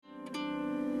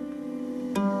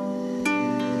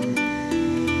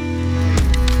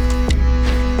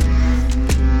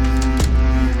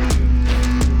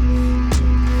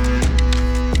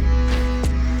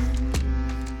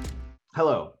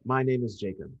My name is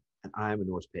Jacob, and I am a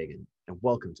Norse pagan, and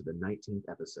welcome to the 19th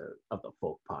episode of the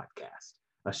Folk Podcast,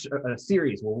 a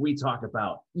series where we talk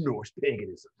about Norse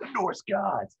paganism, the Norse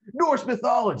gods, Norse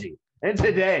mythology. And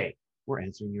today, we're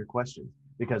answering your questions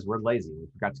because we're lazy. We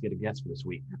forgot to get a guest for this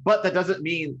week. But that doesn't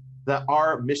mean that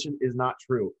our mission is not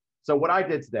true. So what I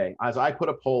did today is I put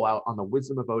a poll out on the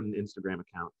Wisdom of Odin Instagram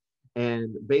account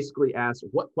and basically asked,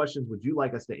 what questions would you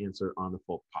like us to answer on the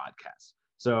Folk Podcast?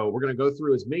 So we're going to go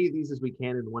through as many of these as we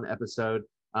can in one episode.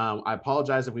 I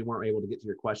apologize if we weren't able to get to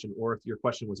your question, or if your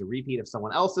question was a repeat of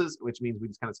someone else's, which means we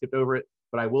just kind of skipped over it.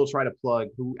 But I will try to plug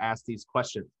who asked these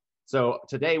questions. So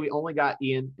today we only got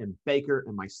Ian and Baker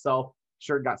and myself.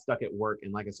 Sherd got stuck at work,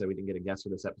 and like I said, we didn't get a guest for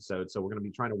this episode. So we're going to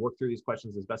be trying to work through these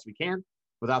questions as best we can.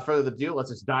 Without further ado, let's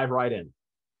just dive right in.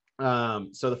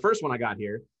 So the first one I got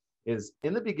here is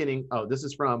in the beginning. Oh, this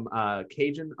is from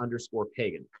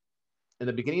Cajun_pagan. In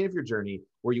the beginning of your journey,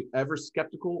 were you ever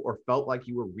skeptical or felt like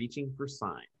you were reaching for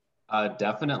signs?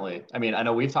 Definitely. I mean, I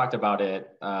know we've talked about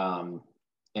it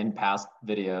in past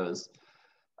videos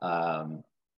or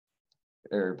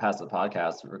past the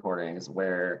podcast recordings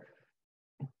where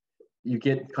you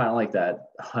get kind of like that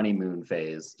honeymoon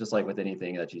phase, just like with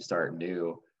anything that you start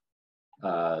new,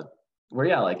 where,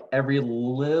 yeah, like every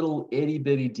little itty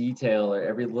bitty detail or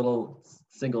every little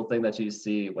single thing that you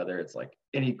see, whether it's like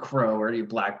any crow or any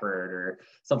blackbird or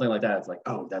something like that, it's like,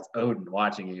 oh, that's Odin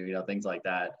watching you, things like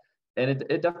that. And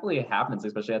it definitely happens,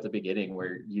 especially at the beginning,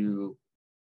 where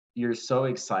you're so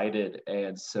excited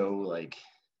and so like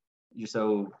you're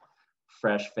so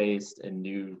fresh faced and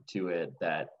new to it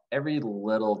that every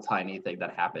little tiny thing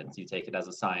that happens, you take it as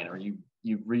a sign, or you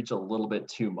reach a little bit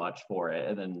too much for it.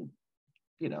 And then,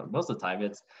 most of the time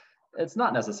it's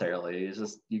not necessarily, it's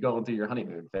just you going through your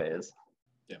honeymoon phase.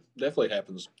 Yeah, definitely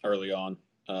happens early on.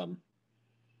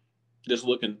 Just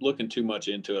looking too much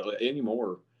into it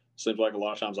anymore. Seems like a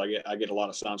lot of times I get a lot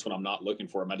of signs when I'm not looking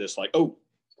for them. I just like, oh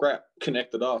crap,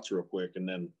 connect the dots real quick, and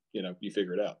then you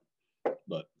figure it out.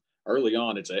 But early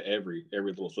on, it's every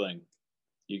little thing.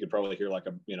 You could probably hear like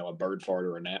a bird fart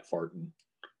or a gnat fart, and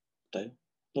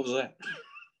what was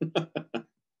that?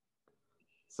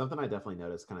 Something I definitely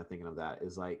noticed, kind of thinking of that,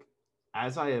 is like, I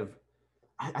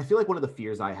feel like one of the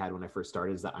fears I had when I first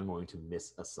started is that I'm going to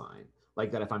miss a sign.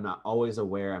 Like that if I'm not always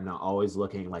aware, I'm not always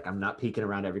looking, like I'm not peeking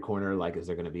around every corner, like is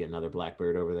there going to be another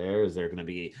blackbird over there? Is there going to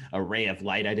be a ray of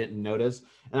light I didn't notice?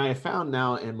 And I have found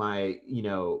now in my,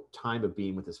 time of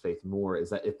being with this faith more, is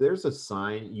that if there's a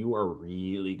sign, you are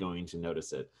really going to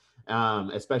notice it.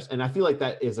 Especially, and I feel like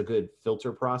that is a good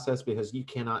filter process, because you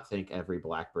cannot think every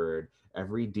blackbird,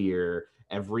 every deer,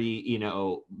 every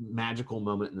magical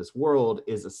moment in this world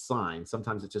is a sign.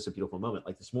 Sometimes it's just a beautiful moment.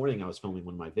 Like this morning I was filming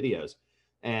one of my videos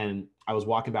and I was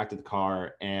walking back to the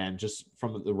car, and just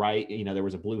from the right, there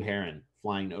was a blue heron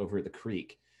flying over the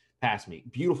creek past me.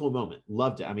 Beautiful moment.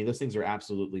 Loved it. I mean, those things are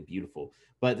absolutely beautiful.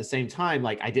 But at the same time,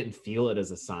 like I didn't feel it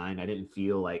as a sign. I didn't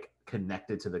feel like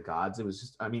connected to the gods. It was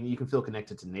just, I mean, you can feel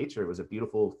connected to nature. It was a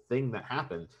beautiful thing that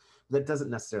happened. That doesn't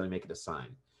necessarily make it a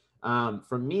sign.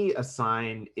 For me, a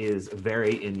sign is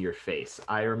very in your face.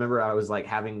 I remember I was like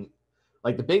having,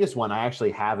 like the biggest one, I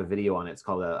actually have a video on it. It's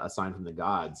called a Sign from the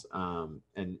Gods.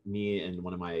 And me and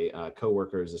one of my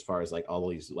coworkers, as far as like all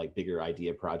these like bigger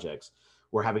idea projects,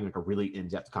 we're having like a really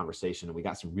in-depth conversation, and we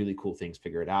got some really cool things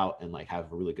figured out and like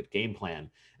have a really good game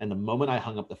plan. And the moment I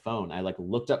hung up the phone, I like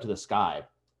looked up to the sky,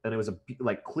 and it was a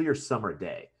like clear summer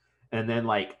day. And then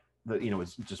like, it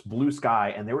was just blue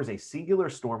sky, and there was a singular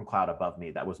storm cloud above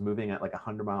me that was moving at like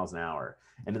 100 miles an hour.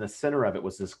 And in the center of it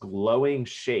was this glowing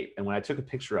shape. And when I took a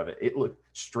picture of it, it looked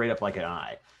straight up like an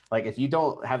eye. Like if you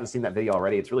haven't seen that video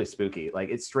already, it's really spooky. Like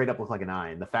it straight up looked like an eye.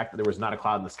 And the fact that there was not a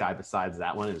cloud in the sky besides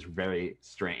that one is very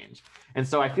strange. And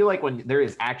so I feel like when there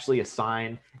is actually a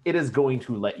sign, it is going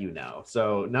to let you know.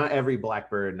 So not every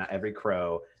blackbird, not every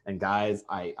crow. And guys,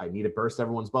 I need to burst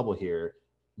everyone's bubble here.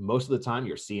 Most of the time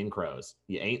you're seeing crows.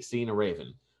 You ain't seeing a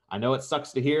raven. I know it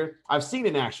sucks to hear. I've seen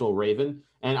an actual raven,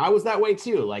 and I was that way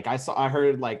too. Like I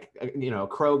heard like, a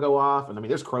crow go off, and I mean,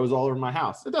 there's crows all over my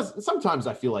house. Sometimes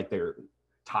I feel like they're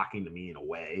talking to me in a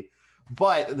way,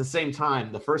 but at the same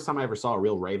time, the first time I ever saw a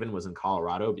real raven was in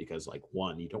Colorado, because like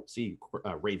one, you don't see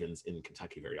ravens in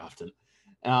Kentucky very often.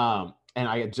 And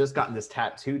I had just gotten this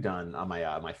tattoo done on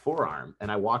my forearm, and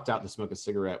I walked out to smoke a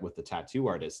cigarette with the tattoo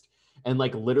artist, and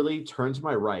like literally turned to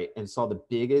my right and saw the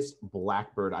biggest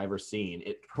blackbird I ever seen.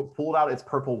 It pulled out its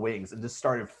purple wings and just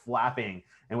started flapping,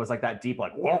 and was like that deep,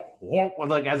 like, whoa, whoa,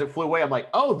 like as it flew away. I'm like,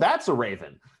 oh, that's a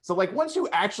raven. So like once you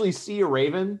actually see a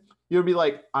raven, you'll be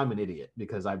like, I'm an idiot,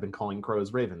 because I've been calling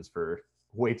crows ravens for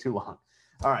way too long.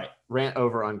 All right, rant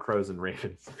over on crows and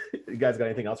ravens. You guys got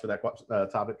anything else for that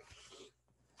topic?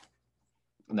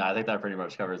 No, I think that pretty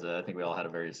much covers it. I think we all had a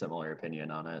very similar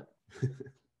opinion on it.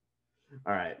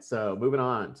 All right, so moving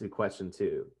on to question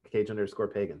 2.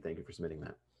 Cage_pagan, thank you for submitting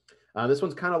that. This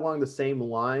one's kind of along the same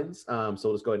lines, so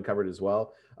we'll just go ahead and cover it as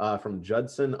well. From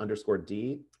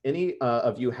Judson_D. Any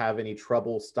of you have any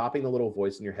trouble stopping the little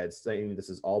voice in your head saying this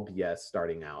is all BS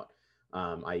starting out,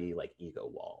 i.e. like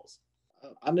ego walls?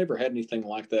 I never had anything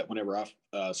like that whenever I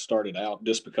started out,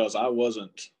 just because I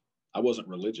wasn't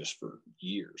religious for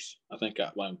years. I think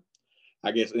I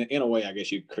guess in a way, I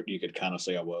guess you could kind of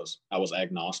say I was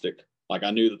agnostic. Like,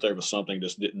 I knew that there was something,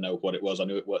 just didn't know what it was. I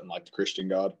knew it wasn't like the Christian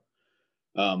God.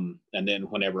 And then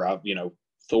whenever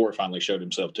Thor finally showed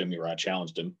himself to me, or I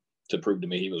challenged him to prove to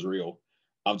me he was real,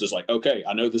 I was just like, okay,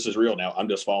 I know this is real now. I'm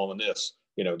just following this.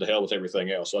 To hell with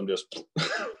everything else. I'm just.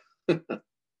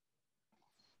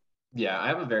 Yeah, I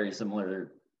have a very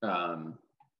similar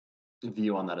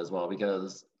view on that as well,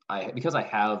 because I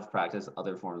have practiced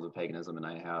other forms of paganism, and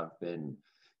I have been,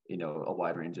 a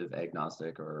wide range of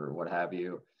agnostic or what have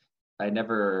you. I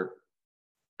never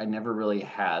really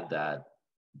had that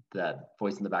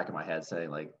voice in the back of my head saying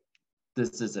like,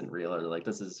 this isn't real, or like,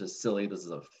 this is just silly, this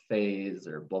is a phase,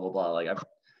 or blah blah blah. Like,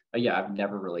 I've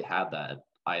never really had that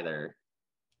either.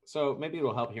 So maybe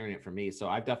it'll help hearing it from me. So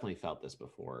I've definitely felt this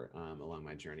before along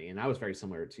my journey. And I was very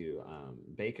similar to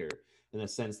Baker in the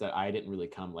sense that I didn't really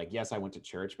come, like, yes, I went to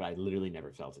church, but I literally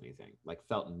never felt anything, like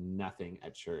felt nothing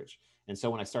at church. And so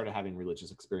when I started having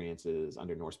religious experiences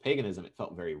under Norse paganism, it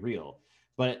felt very real.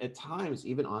 But at times,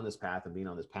 even on this path and being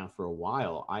on this path for a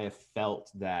while, I have felt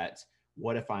that,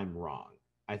 what if I'm wrong?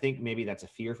 I think maybe that's a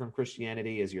fear from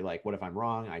Christianity, is you're like, what if I'm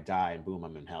wrong? I die and boom,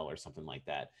 I'm in hell or something like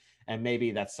that. And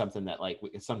maybe that's something that like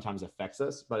it sometimes affects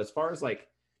us. But as far as like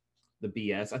the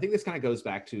BS, I think this kind of goes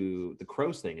back to the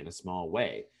crows thing in a small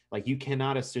way. Like, you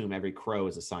cannot assume every crow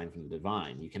is a sign from the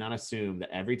divine. You cannot assume that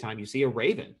every time you see a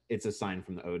raven, it's a sign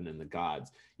from the Odin and the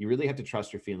gods. You really have to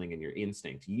trust your feeling and your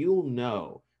instinct. You'll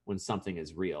know when something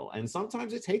is real. And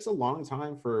sometimes it takes a long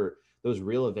time for those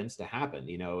real events to happen.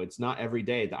 It's not every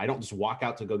day that I don't just walk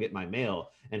out to go get my mail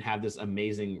and have this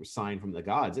amazing sign from the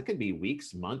gods. It can be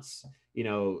weeks, months,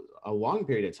 a long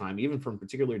period of time, even from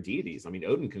particular deities. I mean,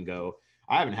 Odin can go,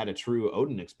 I haven't had a true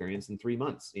Odin experience in 3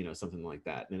 months, something like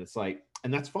that. And it's like,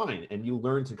 and that's fine. And you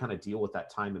learn to kind of deal with that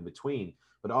time in between,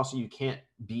 but also you can't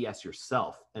BS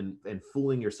yourself and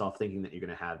fooling yourself thinking that you're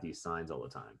going to have these signs all the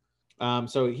time.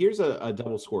 So here's a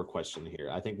double score question here.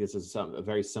 I think this is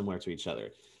very similar to each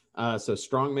other. So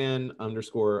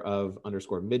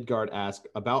strongman_of_Midgard ask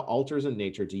about altars in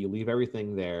nature. Do you leave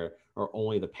everything there or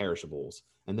only the perishables?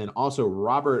 And then also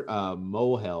Robert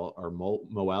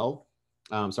Moel,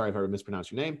 sorry if I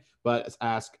mispronounced your name, but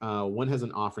ask when has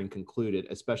an offering concluded,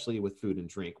 especially with food and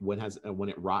drink? When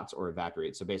it rots or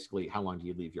evaporates? So basically, how long do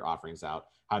you leave your offerings out?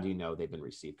 How do you know they've been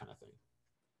received, kind of thing?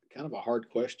 Kind of a hard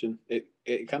question. It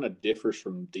kind of differs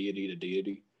from deity to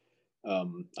deity.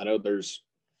 I know there's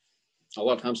a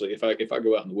lot of times, like, if I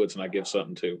go out in the woods and I give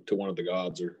something to one of the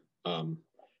gods, or a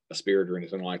spirit or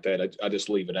anything like that, I just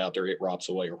leave it out there. It rots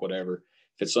away or whatever.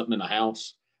 If it's something in the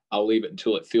house, I'll leave it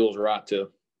until it feels right to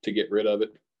get rid of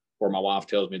it, or my wife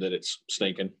tells me that it's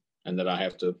stinking and that I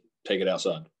have to take it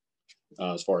outside,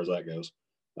 as far as that goes.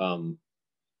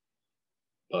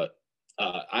 But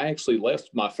I actually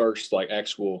left my first it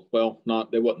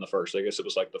wasn't the first. I guess it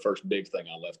was like the first big thing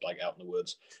I left, like, out in the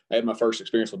woods. I had my first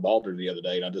experience with Balder the other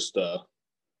day, and I just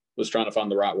was trying to find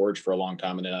the right words for a long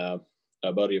time. And then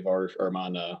a buddy of ours, or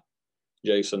mine,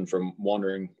 Jason from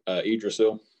Wandering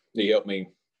Yggdrasil, he helped me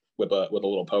with a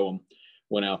little poem.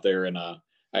 Went out there and I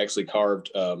actually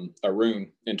carved a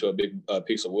rune into a big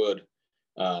piece of wood,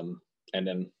 and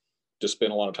then just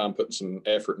spent a lot of time putting some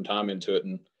effort and time into it,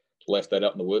 and left that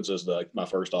out in the woods as my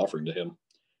first offering to him.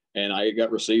 And it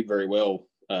got received very well.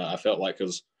 I felt like,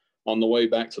 because on the way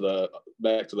back to the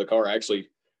car, actually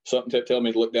something kept telling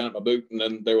me to look down at my boot, and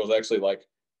then there was actually like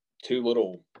two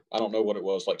little, I don't know what it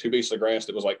was, like two pieces of grass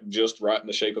that was like just right in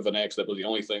the shape of an X. That was the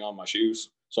only thing on my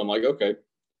shoes. So I'm like, okay,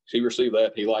 he received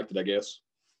that. He liked it, I guess.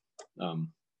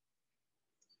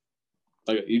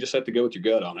 You just have to go with your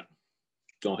gut on it.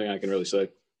 The only thing I can really say.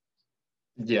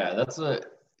 Yeah,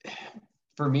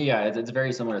 for me, it's a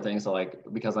very similar thing. So like,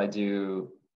 because I do,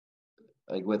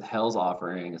 like, with Hell's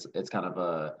offerings, it's kind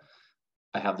of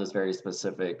I have this very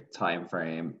specific time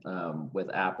frame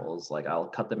with apples. Like, I'll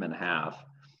cut them in half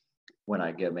when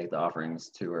I make the offerings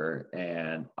to her,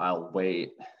 and I'll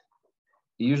wait.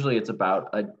 Usually it's about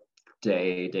a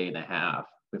day and a half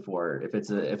before, if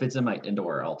it's in my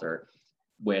indoor altar,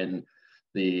 when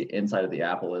the inside of the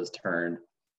apple is turned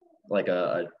like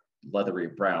a leathery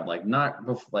brown, like not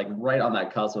like right on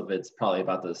that cusp of it's probably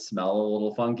about to smell a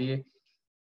little funky.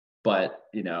 But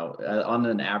on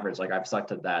an average, like I've stuck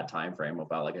to that time frame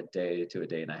about like a day to a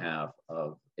day and a half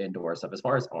of indoor stuff. As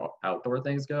far as outdoor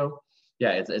things go,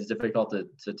 yeah, it's difficult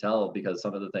to tell, because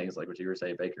some of the things, like what you were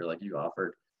saying, Baker, like you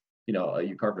offered,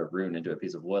 you carved a rune into a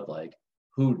piece of wood. Like,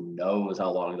 who knows how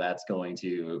long that's going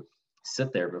to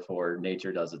sit there before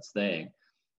nature does its thing,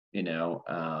 And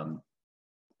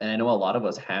I know a lot of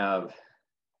us have,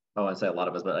 I want to say a lot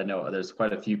of us, but I know there's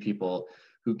quite a few people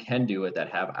who can do it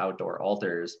that have outdoor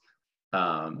altars,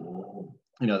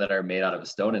 that are made out of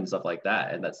stone and stuff like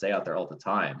that, and that stay out there all the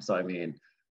time. So, I mean,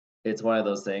 it's one of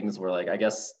those things where, like, I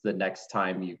guess the next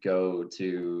time you go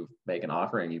to make an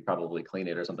offering, you probably clean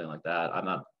it or something like that. I'm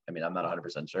not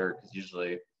 100% sure, because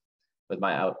usually with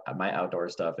my outdoor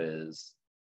stuff is,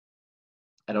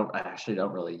 I actually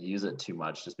don't really use it too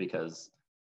much, just because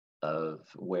of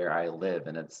where I live,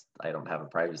 and I don't have a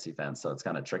privacy fence, so it's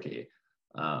kind of tricky.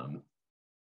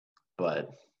 But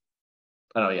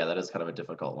I don't know, yeah, that is kind of a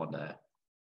difficult one to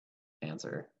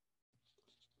answer.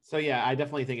 So yeah, I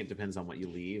definitely think it depends on what you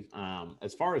leave.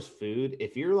 As far as food,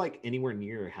 if you're like anywhere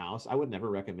near your house, I would never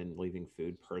recommend leaving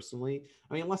food personally.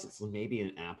 I mean, unless it's maybe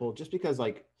an apple, just because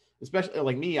like, especially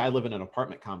like me, I live in an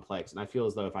apartment complex, and I feel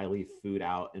as though if I leave food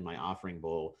out in my offering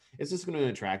bowl, it's just going to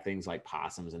attract things like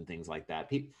possums and things like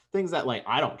that. Things that like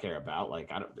I don't care about.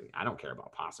 Like I don't care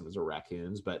about possums or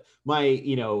raccoons, but my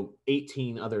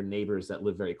 18 other neighbors that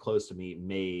live very close to me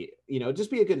may just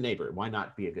be a good neighbor. Why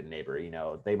not be a good neighbor?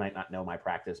 They might not know my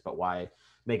practice, but why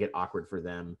make it awkward for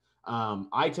them?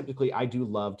 I do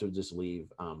love to just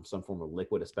leave some form of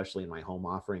liquid, especially in my home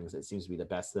offerings. It seems to be the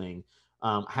best thing.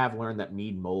 Have learned that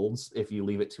mead molds if you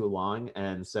leave it too long.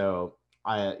 And so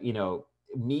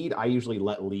mead, I usually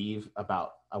let leave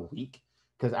about a week,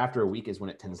 because after a week is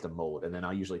when it tends to mold. And then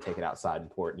I'll usually take it outside and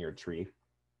pour it near a tree.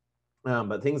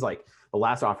 But things like the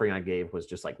last offering I gave was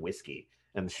just like whiskey,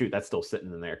 and shoot, that's still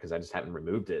sitting in there because I just haven't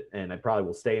removed it. And I probably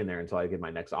will stay in there until I give my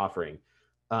next offering.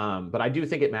 But I do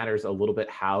think it matters a little bit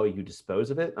how you dispose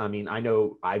of it. I mean, I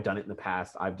know I've done it in the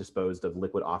past. I've disposed of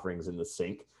liquid offerings in the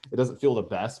sink. It doesn't feel the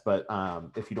best, but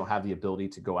if you don't have the ability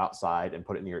to go outside and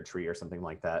put it near a tree or something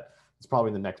like that, it's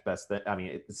probably the next best thing. I mean,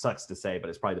 it sucks to say, but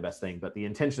it's probably the best thing. But the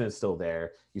intention is still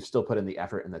there. You've still put in the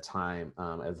effort and the time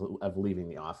of leaving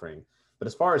the offering. But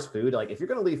as far as food, like if you're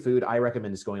going to leave food, I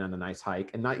recommend just going on a nice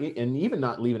hike and even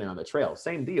not leaving it on the trail.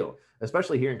 Same deal,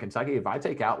 especially here in Kentucky. If I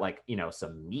take out like,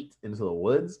 some meat into the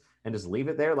woods and just leave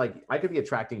it there, like I could be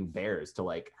attracting bears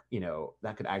to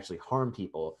that could actually harm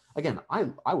people. Again,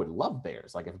 I would love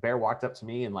bears. Like if a bear walked up to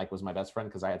me and like was my best friend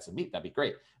because I had some meat, that'd be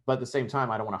great. But at the same time,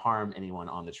 I don't want to harm anyone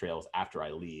on the trails after I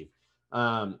leave.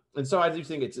 And so I do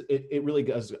think it really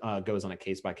goes on a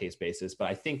case-by-case basis, but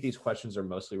I think these questions are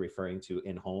mostly referring to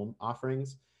in-home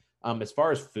offerings. As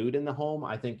far as food in the home,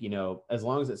 I think, as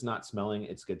long as it's not smelling,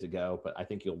 it's good to go, but I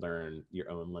think you'll learn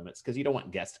your own limits, because you don't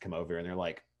want guests to come over and they're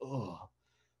like, oh,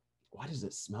 why does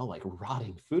it smell like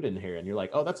rotting food in here? And you're like,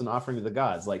 oh, that's an offering to the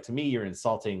gods. Like, to me, you're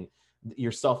insulting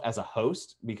yourself as a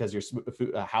host because your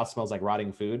house smells like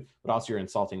rotting food, but also you're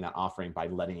insulting that offering by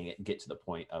letting it get to the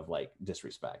point of like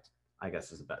disrespect, I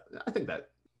guess is about. I think that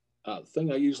the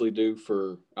thing I usually do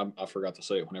I forgot to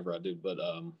say it whenever I do, but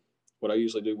what I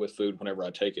usually do with food whenever I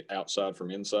take it outside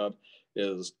from inside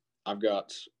is I'm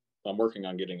working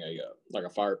on getting a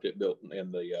fire pit built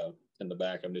in the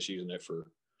back. I'm just using it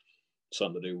for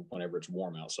something to do whenever it's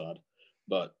warm outside.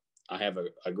 But I have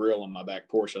a grill on my back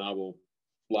porch, and I will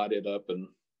light it up and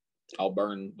I'll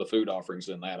burn the food offerings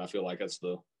in that. I feel like that's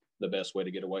the best way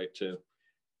to get away to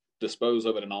dispose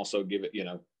of it, and also give it,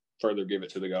 further give it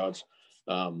to the gods,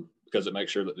 because it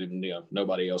makes sure that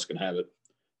nobody else can have it.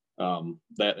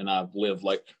 That, and I live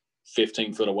like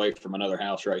 15 foot away from another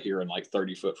house right here, and like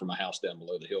 30 foot from a house down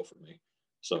below the hill from me.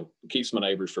 So it keeps my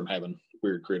neighbors from having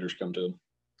weird critters come to them.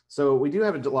 So we do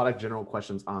have a lot of general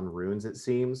questions on runes, it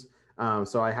seems.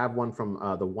 So I have one from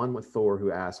the one with Thor,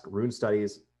 who asked, rune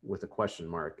studies with a question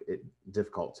mark,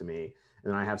 difficult to me.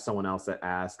 And then I have someone else that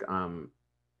asked,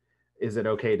 is it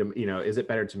okay to, is it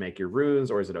better to make your runes,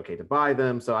 or is it okay to buy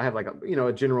them? So I have like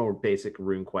a general basic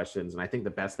rune questions. And I think the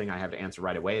best thing I have to answer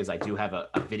right away is I do have a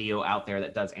video out there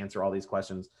that does answer all these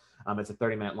questions. It's a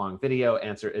 30-minute long video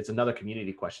answer. It's another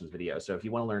community questions video. So if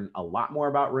you want to learn a lot more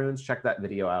about runes, check that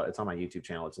video out. It's on my YouTube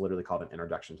channel. It's literally called An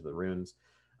Introduction to the Runes,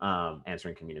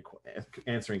 answering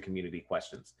community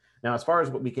questions. Now, as far as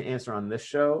what we can answer on this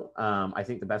show, I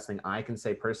think the best thing I can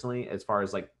say personally, as far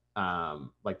as like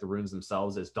the runes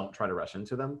themselves, is don't try to rush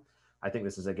into them. I think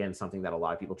this is, again, something that a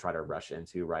lot of people try to rush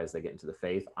into right as they get into the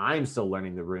faith. I'm still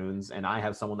learning the runes, and I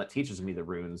have someone that teaches me the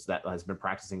runes that has been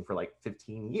practicing for like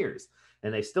 15 years,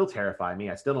 and they still terrify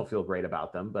me. I still don't feel great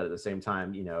about them, but at the same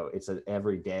time, it's an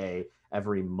every day,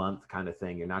 every month kind of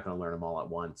thing. You're not going to learn them all at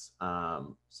once.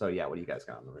 So yeah, what do you guys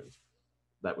got on the runes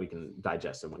that we can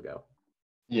digest in one go?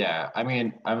 Yeah, I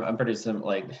mean, I'm pretty similar.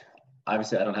 Like,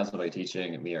 obviously, I don't have somebody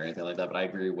teaching me or anything like that, but I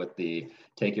agree with the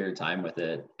take your time with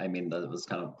it. I mean, that was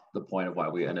kind of the point of why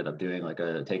we ended up doing like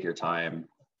a take your time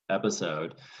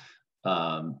episode.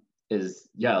 Is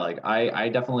yeah, like I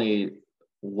definitely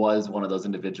was one of those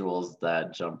individuals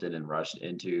that jumped in and rushed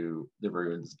into the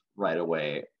runes right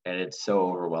away, and it's so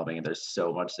overwhelming, and there's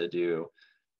so much to do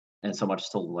and so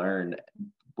much to learn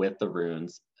with the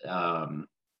runes. And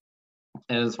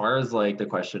as far as like the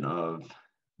question of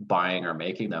buying or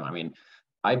making them, I mean,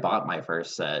 I bought my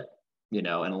first set, and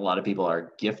a lot of people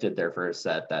are gifted their first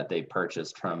set that they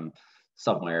purchased from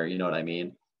somewhere, you know what I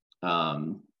mean?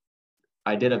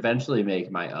 I did eventually make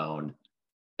my own,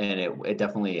 and it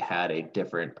definitely had a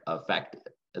different effect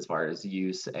as far as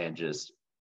use and just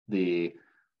the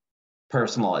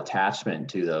personal attachment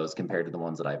to those compared to the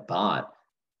ones that I bought.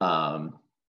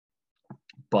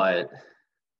 But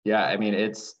yeah, I mean,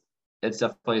 it's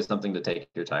definitely something to take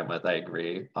your time with. I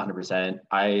agree 100%.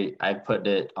 I put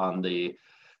it on the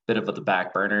bit of the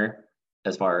back burner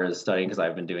as far as studying because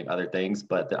I've been doing other things,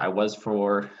 but I was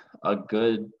for a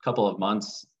good couple of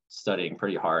months studying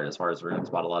pretty hard as far as runes,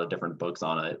 bought a lot of different books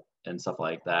on it and stuff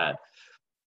like that.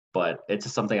 But it's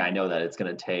just something I know that it's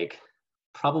going to take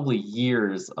probably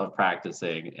years of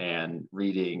practicing and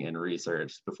reading and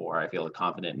research before I feel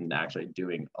confident in actually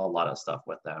doing a lot of stuff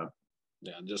with them.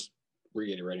 Yeah, just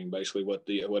reiterating basically what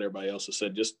everybody else has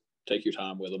said. Just take your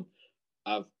time with them.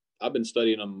 I've been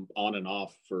studying them on and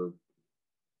off for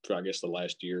I guess the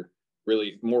last year,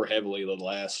 really more heavily the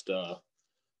last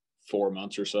 4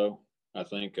 months or so. I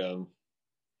think can't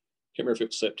remember if it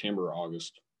was September or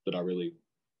August that I really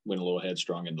went a little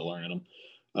headstrong into learning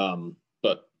them.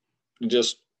 But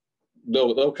just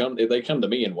they'll come, they come to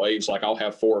me in waves. Like I'll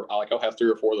have 3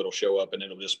 or 4 that'll show up, and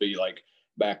it'll just be like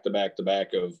back to back to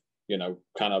back of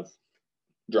kind of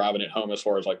driving it home as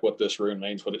far as like what this rune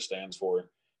means, what it stands for,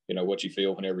 what you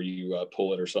feel whenever you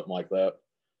pull it or something like that.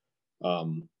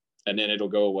 And then it'll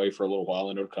go away for a little while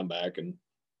and it'll come back. And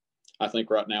I think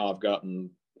right now I've gotten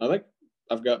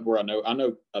where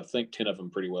I think 10 of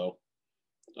them pretty well.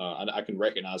 I can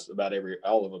recognize about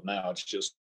all of them now. It's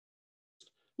just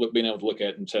being able to look at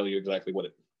it and tell you exactly what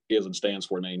it is and stands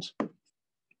for means.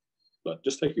 But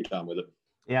just take your time with it.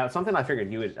 Yeah, something I figured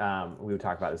we would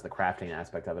talk about is the crafting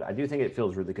aspect of it. I do think it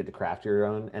feels really good to craft your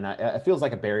own, and it feels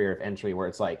like a barrier of entry where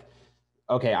it's like,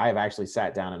 okay, I have actually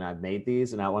sat down and I've made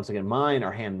these, and now once again, mine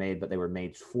are handmade, but they were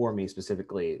made for me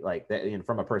specifically, like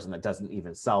from a person that doesn't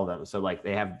even sell them. So like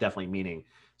they have definitely meaning.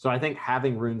 So I think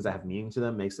having runes that have meaning to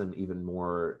them makes them even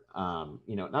more,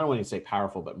 not only to say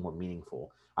powerful, but more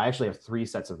meaningful. I actually have 3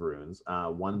 sets of runes,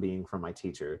 one being from my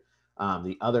teacher,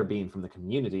 the other being from the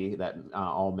community that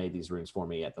all made these runes for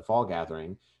me at the fall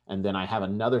gathering. And then I have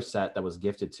another set that was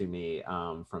gifted to me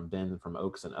from Ben from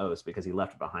Oaks and Oats because he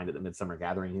left it behind at the Midsummer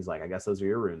Gathering. He's like, I guess those are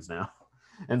your runes now.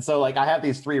 And so like I have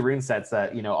these 3 rune sets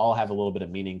that, all have a little bit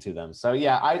of meaning to them. So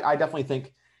yeah, I definitely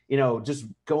think, just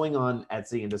going on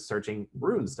Etsy and just searching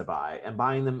runes to buy and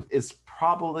buying them is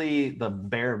probably the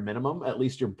bare minimum. At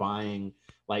least you're buying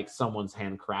like someone's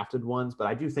handcrafted ones. But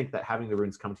I do think that having the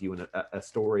runes come to you in a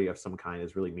story of some kind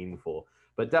is really meaningful.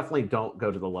 But definitely don't go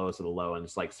to the lowest of the low and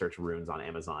just like search runes on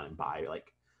Amazon and buy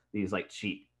like these like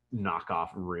cheap knockoff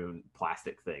rune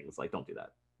plastic things. Like don't do that.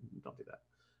 Don't do that.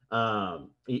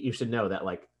 You should know that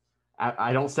like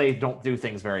I don't say don't do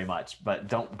things very much, but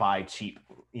don't buy cheap,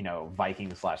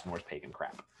 Viking/Norse pagan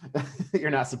crap.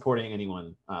 You're not supporting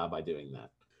anyone by doing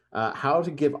that. How to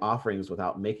give offerings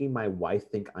without making my wife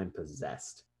think I'm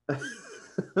possessed.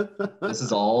 This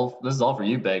is all for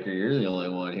you, Baker. You're the only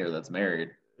one here that's married.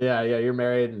 Yeah, you're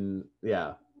married, and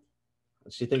yeah.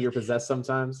 Does she think you're possessed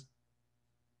sometimes?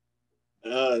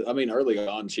 I mean, early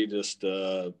on, she just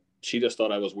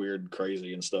thought I was weird,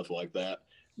 crazy, and stuff like that.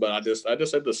 But I just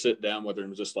had to sit down with her and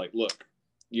was just like, look,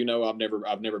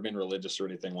 I've never been religious or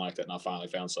anything like that, and I finally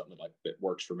found something that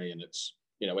works for me, and it's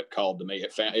it called to me.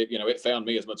 It found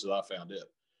me as much as I found it.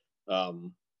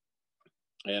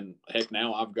 And heck,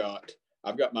 now I've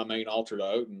got my main altar to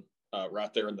Odin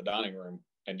right there in the dining room,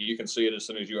 and you can see it as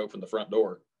soon as you open the front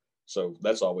door. So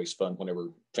that's always fun whenever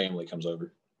family comes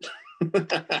over.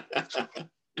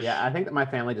 Yeah, I think that my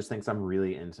family just thinks I'm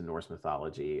really into Norse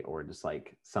mythology or just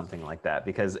like something like that,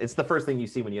 because it's the first thing you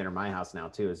see when you enter my house now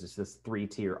too, is just this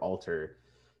 3-tier altar.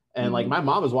 And like my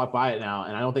mom has walked by it now,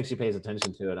 and I don't think she pays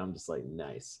attention to it. I'm just like,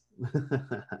 nice.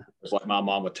 It's like my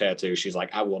mom with tattoos. She's like,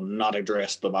 I will not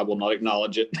address them. I will not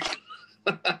acknowledge it.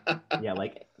 Yeah,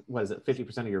 like what is it?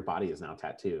 50% of your body is now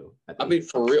tattoo. I mean,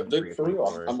 for real, dude, for real.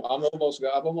 I've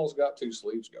almost got 2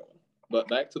 sleeves going. But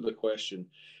back to the question,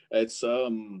 it's I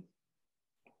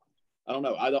don't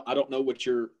know. I don't know what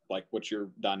your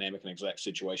dynamic and exact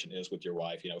situation is with your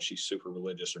wife. You know, she's super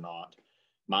religious or not.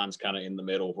 Mine's kind of in the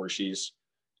middle where she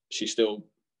still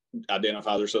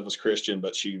identifies herself as Christian,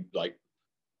 but she like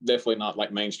definitely not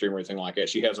like mainstream or anything like that.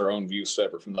 She has her own views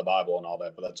separate from the Bible and all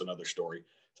that, but that's another story.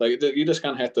 So you just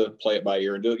kind of have to play it by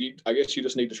ear and I guess you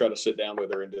just need to try to sit down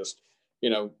with her and just,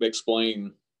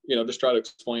 explain, just try to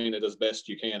explain it as best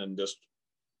you can. And just,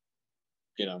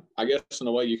 I guess in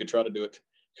a way you could try to do it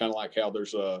kind of like how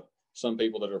there's some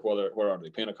people that are, what are they,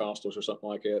 Pentecostals or something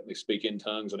like that. They speak in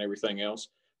tongues and everything else.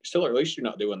 Still, at least you're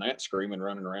not doing that, screaming,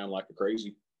 running around like a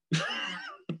crazy.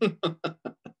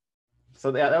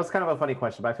 So that was kind of a funny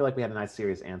question, but I feel like we had a nice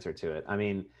serious answer to it. I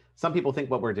mean, some people think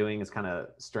what we're doing is kind of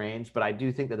strange, but I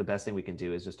do think that the best thing we can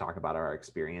do is just talk about our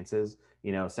experiences,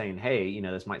 saying, hey,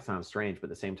 this might sound strange, but at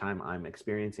the same time, I'm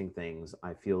experiencing things.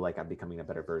 I feel like I'm becoming a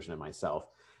better version of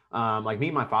myself. Like me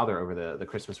and my father over the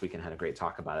Christmas weekend had a great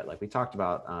talk about it. Like we talked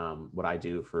about what I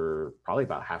do for probably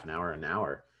about half an hour, an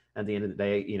hour. At the end of the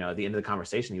day, at the end of the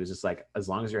conversation, he was just like, as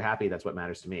long as you're happy, that's what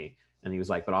matters to me. And he was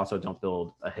like, but also don't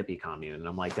build a hippie commune. And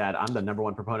I'm like, Dad, I'm the number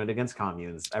one proponent against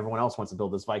communes. Everyone else wants to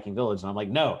build this Viking village. And I'm like,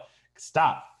 no,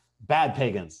 stop. Bad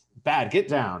pagans. Bad. Get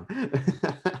down.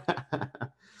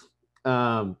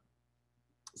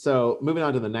 So moving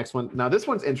on to the next one. Now, this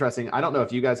one's interesting. I don't know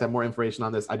if you guys have more information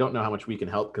on this. I don't know how much we can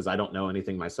help because I don't know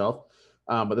anything myself.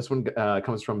 But this one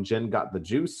comes from Jen Got the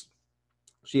Juice.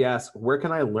 She asks, where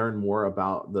can I learn more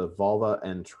about the vulva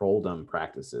and trolldom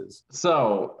practices?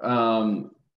 So,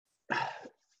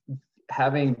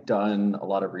 having done a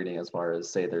lot of reading as far as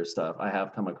Sather stuff, I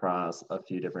have come across a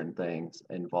few different things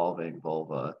involving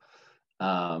vulva.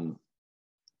 I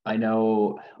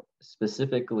know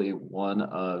specifically one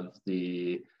of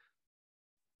the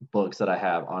books that I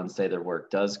have on Sather work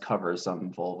does cover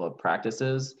some vulva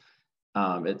practices.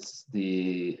 It's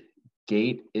The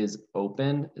Gate is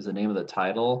Open is the name of the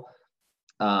title.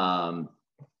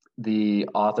 The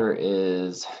author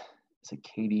is it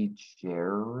Katie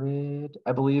Jared,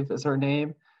 I believe is her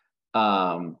name.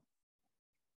 But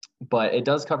it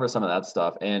does cover some of that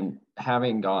stuff. And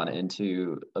having gone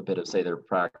into a bit of Sather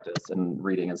practice and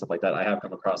reading and stuff like that, I have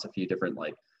come across a few different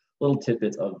like little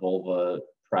tidbits of vulva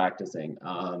practicing.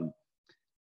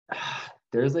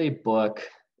 There's a book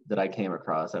that I came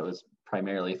across that was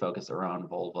primarily focused around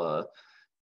vulva,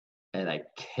 and I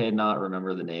cannot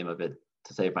remember the name of it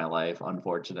to save my life,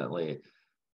 unfortunately.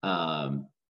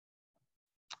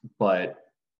 But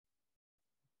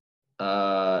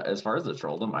as far as the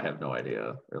trolldom, I have no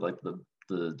idea. Or like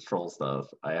the troll stuff,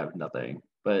 I have nothing.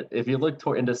 But if you look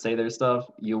into Sather stuff,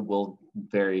 you will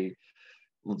very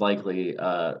likely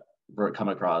come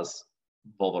across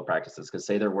vulva practices, because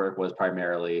Sather work was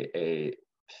primarily a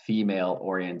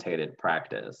female-orientated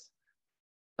practice,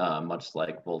 much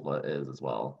like vulva is as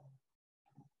well.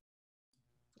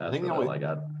 That's all I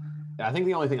got. I think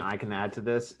the only thing I can add to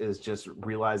this is just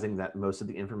realizing that most of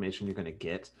the information you're going to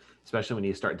get, especially when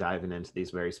you start diving into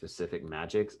these very specific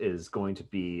magics, is going to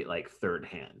be like third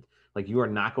hand. Like you are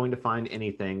not going to find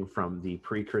anything from the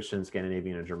pre-Christian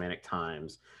Scandinavian and Germanic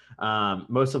times.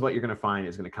 Most of what you're going to find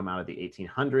is going to come out of the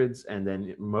 1800s. And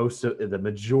then the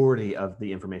majority of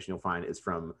the information you'll find is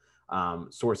from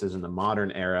sources in the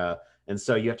modern era. And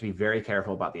so you have to be very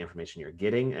careful about the information you're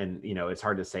getting. And, it's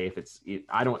hard to say if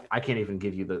I can't even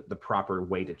give you the proper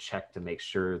way to check to make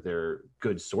sure they're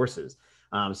good sources.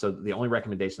 So the only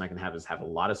recommendation I can have is have a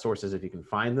lot of sources if you can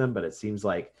find them, but it seems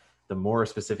like the more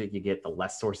specific you get, the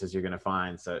less sources you're going to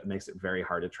find. So it makes it very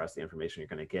hard to trust the information you're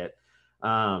going to get.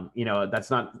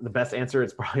 That's not the best answer.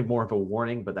 It's probably more of a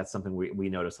warning, but that's something we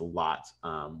notice a lot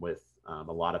with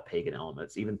a lot of pagan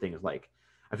elements, even things like,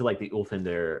 I feel like the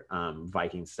Ulfhildr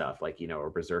Viking stuff, like, or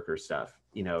Berserker stuff,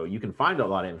 you can find a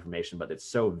lot of information, but it's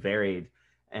so varied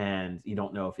and you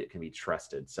don't know if it can be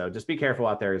trusted. So just be careful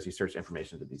out there as you search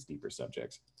information to these deeper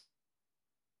subjects.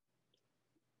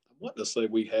 I want to say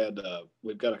we've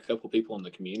got a couple people in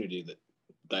the community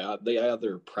that they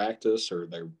either practice or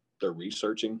they're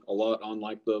researching a lot on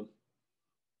like the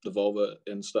vulva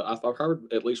and stuff. I've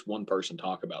heard at least one person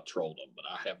talk about trolldom, but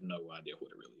I have no idea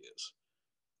what it really is.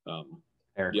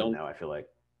 Eric would know, I feel like.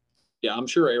 Yeah, I'm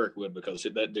sure Eric would, because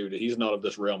that dude, he's not of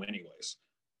this realm anyways.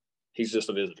 He's just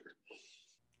a visitor.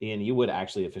 Ian, you would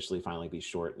actually officially finally be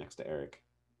short next to Eric.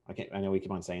 I know we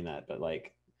keep on saying that, but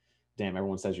like damn,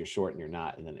 everyone says you're short and you're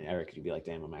not. And then Eric, you'd be like,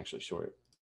 damn, I'm actually short.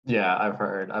 Yeah, I've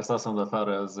heard. I saw some of the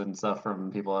photos and stuff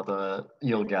from people at the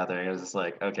Yield gathering. It was just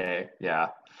like, okay, yeah.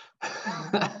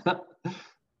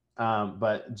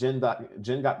 But Jen got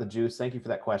the juice. Thank you for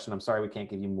that question. I'm sorry we can't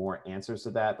give you more answers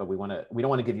to that, but we don't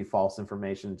want to give you false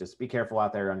information. Just be careful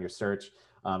out there on your search,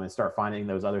 and start finding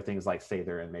those other things like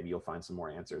Sather, and maybe you'll find some more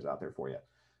answers out there for you.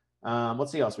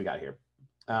 Let's see what else we got here.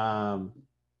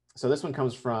 So this one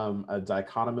comes from a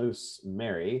dichotomous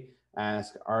Mary.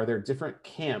 Ask, are there different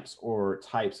camps or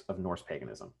types of Norse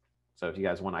paganism? So if you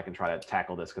guys want, I can try to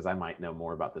tackle this because I might know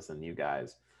more about this than you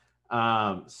guys.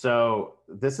 So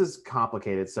this is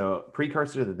complicated. So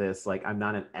precursor to this, like, I'm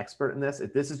not an expert in this.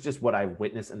 This is just what I've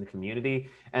witnessed in the community.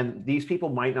 And these people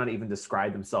might not even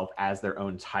describe themselves as their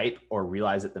own type or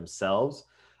realize it themselves.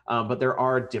 But there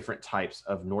are different types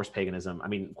of Norse paganism. I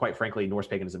mean, quite frankly, Norse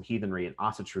paganism, heathenry, and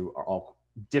Asatru are all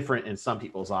different in some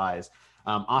people's eyes.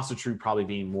 Asatru probably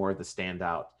being more the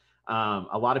standout.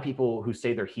 A lot of people who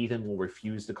say they're heathen will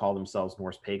refuse to call themselves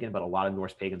Norse pagan, but a lot of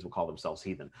Norse pagans will call themselves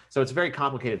heathen. So it's a very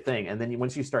complicated thing. And then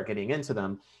once you start getting into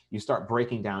them, you start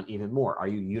breaking down even more. Are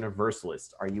you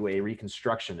universalist? Are you a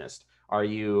reconstructionist? Are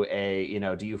you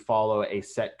do you follow a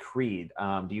set creed?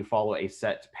 Do you follow a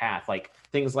set path? Like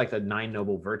things like the 9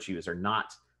 noble virtues are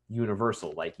not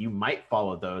universal. Like you might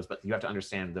follow those, but you have to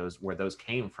understand where those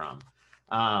came from.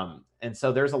 And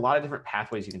so there's a lot of different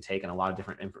pathways you can take and a lot of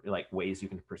different ways you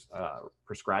can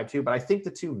prescribe to. But I think the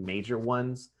two major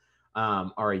ones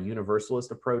are a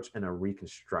universalist approach and a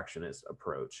reconstructionist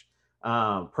approach.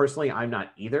 Personally, I'm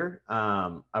not either.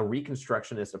 A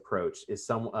reconstructionist approach is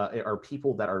are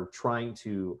people that are trying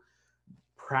to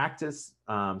practice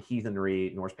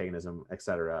heathenry, Norse paganism,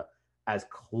 etc., as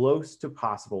close to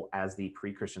possible as the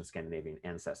pre-Christian Scandinavian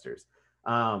ancestors.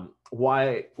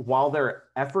 While their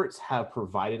efforts have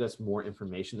provided us more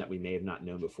information that we may have not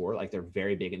known before, like they're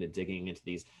very big into digging into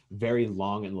these very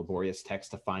long and laborious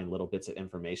texts to find little bits of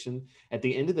information, at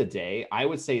the end of the day, I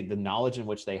would say the knowledge in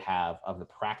which they have of the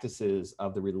practices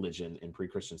of the religion in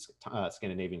pre-Christian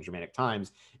Scandinavian Germanic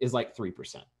times is like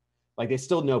 3%. Like they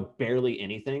still know barely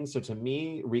anything. So to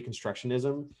me,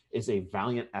 Reconstructionism is a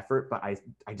valiant effort, but I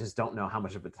just don't know how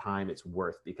much of the time it's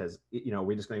worth, because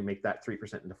we're just going to make that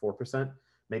 3% into 4%,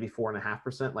 maybe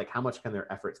 4.5%. Like how much can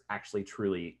their efforts actually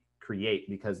truly create?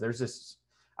 Because there's just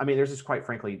quite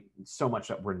frankly so much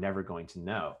that we're never going to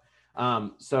know.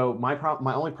 So my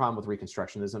only problem with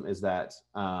Reconstructionism is that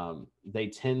they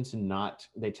tend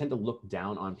to look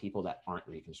down on people that aren't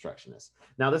Reconstructionists.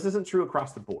 Now, this isn't true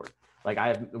across the board. Like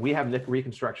we have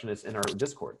Reconstructionists in our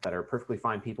Discord that are perfectly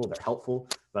fine people. They're helpful,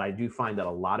 but I do find that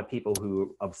a lot of people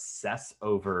who obsess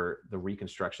over the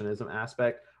Reconstructionism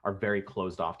aspect are very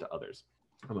closed off to others.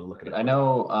 I'm gonna look at it. I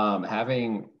know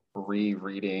having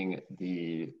rereading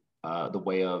the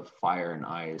Way of Fire and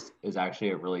Ice is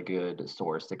actually a really good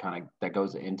source that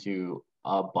goes into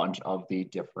a bunch of the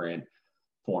different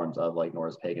forms of like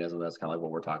Norse paganism. That's kind of like what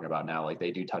we're talking about now. Like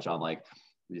they do touch on like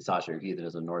the Asatru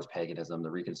heathenism, Norse paganism, the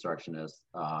Reconstructionist,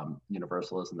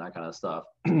 Universalist, and that kind of stuff.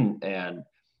 And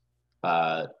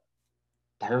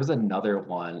there was another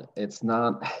one. It's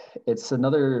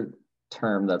another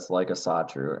term that's like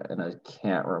Asatru, and I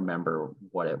can't remember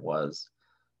what it was,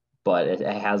 but it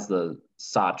has the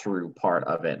Satru part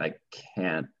of it. And I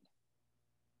can't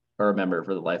remember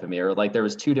for the life of me. Or like there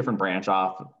was 2 different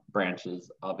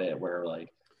branches of it where like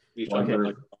you talking about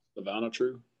like the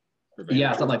Vanatru?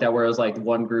 Yeah, something like that, where it was like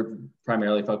one group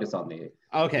primarily focused on the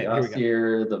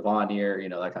Austir, the Vanir,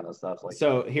 that kind of stuff.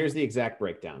 So here's the exact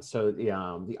breakdown. So the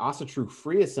Asatru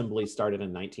Free Assembly started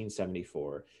in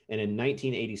 1974, and in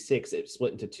 1986 it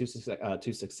split into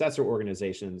two successor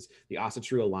organizations, the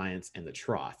Asatru Alliance and the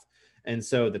Troth. And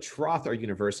so the Troth are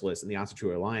Universalists and the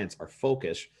Asatru Alliance are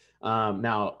Folkish.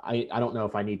 Now, I don't know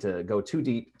if I need to go too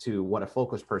deep to what a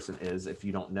Folkish person is if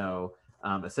you don't know.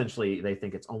 Essentially, they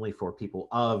think it's only for people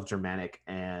of Germanic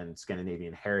and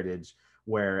Scandinavian heritage,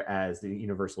 whereas the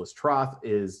Universalist Troth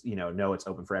is, no, it's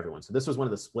open for everyone. So this was one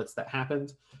of the splits that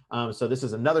happened. So this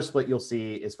is another split you'll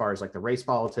see as far as like the race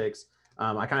politics.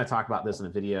 I kind of talk about this in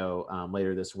a video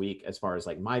later this week as far as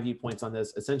like my viewpoints on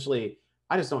this. Essentially,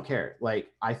 I just don't care. Like,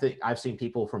 I think I've seen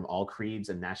people from all creeds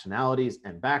and nationalities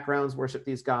and backgrounds worship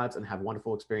these gods and have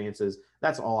wonderful experiences.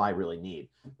 That's all I really need.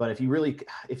 But if you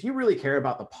really care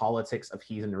about the politics of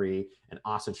heathenry and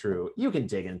Asatru, you can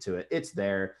dig into it. It's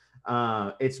there.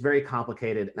 It's very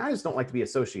complicated, and I just don't like to be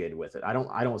associated with it. I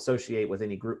don't associate with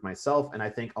any group myself, and I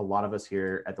think a lot of us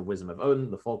here at the Wisdom of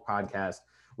Odin, the Folk Podcast,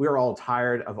 we are all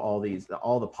tired of all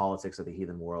the politics of the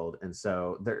heathen world, and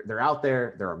so they're out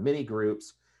there. There are many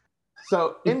groups.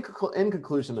 So in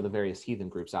conclusion to the various heathen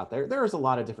groups out there, there's a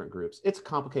lot of different groups. It's a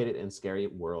complicated and scary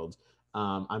world.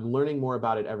 I'm learning more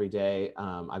about it every day.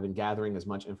 I've been gathering as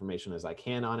much information as I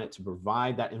can on it to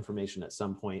provide that information at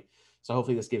some point. So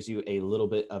hopefully this gives you a little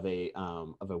bit of a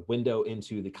window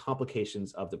into the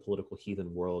complications of the political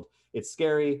heathen world. It's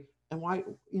scary, and why,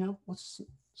 let's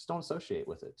just don't associate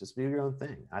with it. Just do your own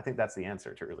thing. I think that's the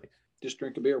answer, truly. Just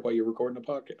drink a beer while you're recording a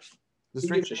podcast. Just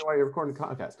drink a beer while you're recording a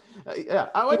podcast. Yeah,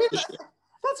 I mean,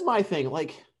 that's my thing.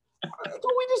 Like,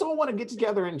 don't we just all want to get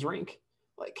together and drink?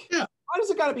 Like, yeah. Why does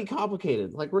it got to be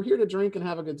complicated? Like, we're here to drink and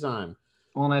have a good time.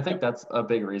 Well, and I think that's a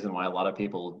big reason why a lot of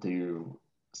people do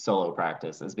solo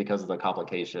practice, is because of the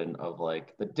complication of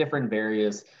like the different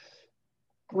various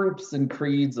groups and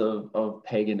creeds of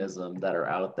paganism that are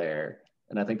out there.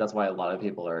 And I think that's why a lot of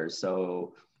people are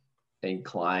so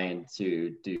inclined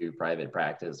to do private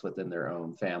practice within their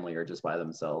own family or just by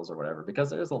themselves or whatever, because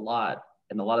there's a lot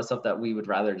of stuff that we would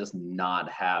rather just not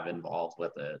have involved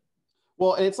with it.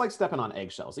 Well, it's like stepping on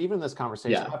eggshells. Even in this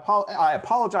conversation, yeah. I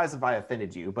apologize if I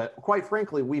offended you, but quite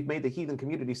frankly, we've made the heathen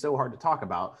community so hard to talk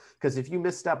about, because if you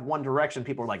misstep one direction,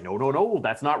 people are like, no,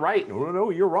 that's not right.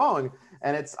 No, you're wrong.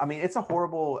 And it's a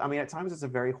horrible, at times it's a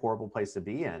very horrible place to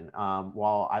be in.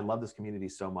 While I love this community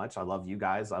so much, I love you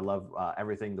guys. I love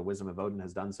everything the Wisdom of Odin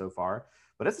has done so far,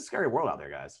 but it's a scary world out there,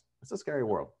 guys. It's a scary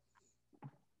world.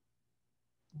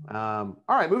 All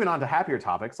right, moving on to happier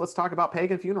topics. Let's talk about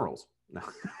pagan funerals. No.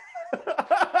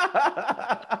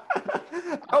 I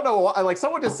don't know. Like,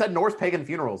 someone just said Norse pagan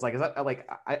funerals. Like, is that like,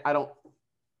 I don't.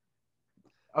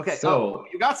 Okay. So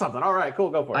you got something. All right, cool.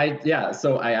 Go for it.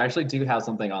 So I actually do have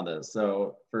something on this.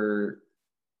 So for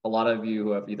a lot of you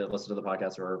who have either listened to the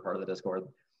podcast or are part of the Discord,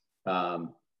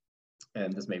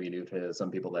 and this may be new to some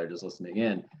people that are just listening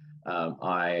in,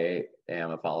 I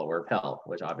am a follower of Hell,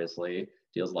 which obviously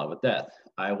deals a lot with death.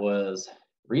 I was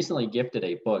recently gifted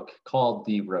a book called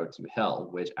The Road to Hell,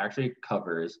 which actually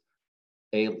covers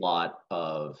a lot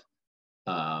of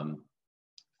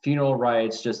funeral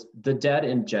rites, just the dead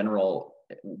in general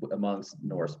amongst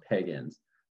Norse pagans.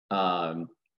 And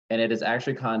it has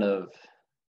actually kind of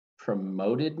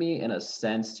promoted me in a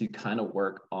sense to kind of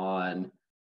work on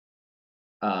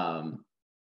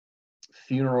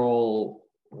funeral,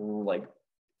 like,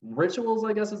 rituals,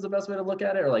 I guess is the best way to look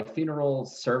at it, or like funeral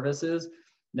services.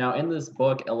 Now, in this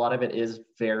book, a lot of it is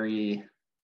very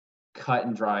cut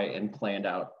and dry and planned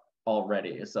out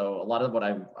already. So a lot of what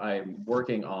I'm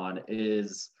working on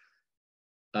is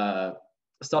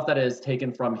stuff that is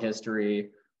taken from history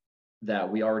that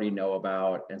we already know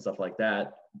about and stuff like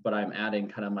that, but I'm adding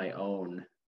kind of my own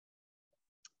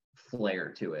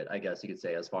flair to it, I guess you could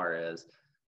say, as far as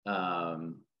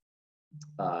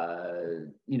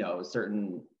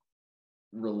certain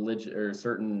religion or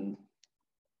certain,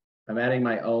 I'm adding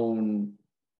my own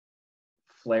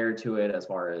flair to it as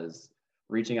far as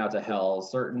reaching out to Hell,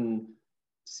 certain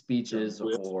speeches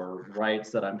or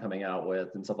rites that I'm coming out with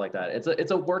and stuff like that.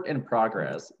 It's a work in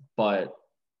progress, but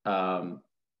a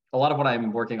lot of what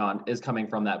I'm working on is coming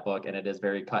from that book, and it is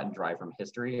very cut and dry from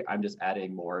history. I'm just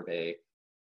adding more of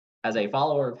as a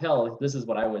follower of Hell, this is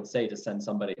what I would say to send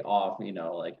somebody off,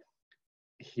 like,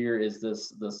 here is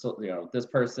this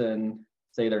person,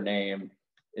 say their name,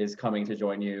 is coming to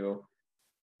join you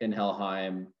in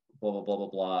Helheim, blah, blah, blah,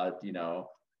 blah, blah,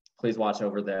 please watch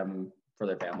over them for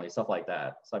their family, stuff like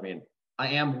that. So, I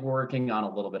am working on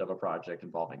a little bit of a project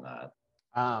involving that.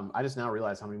 I just now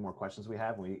realized how many more questions we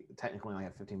have. We technically only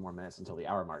have 15 more minutes until the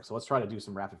hour mark. So let's try to do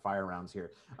some rapid fire rounds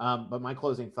here. But my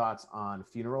closing thoughts on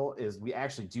funeral is we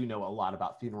actually do know a lot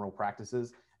about funeral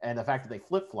practices, and the fact that they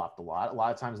flip-flopped a lot. A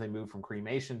lot of times they move from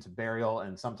cremation to burial,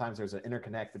 and sometimes there's an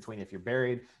interconnect between, if you're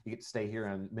buried, you get to stay here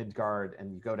in Midgard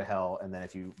and you go to Hell, and then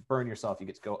if you burn yourself, you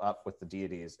get to go up with the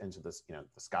deities into this, the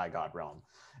sky god realm.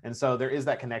 And so there is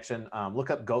that connection.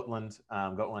 Look up Gotland.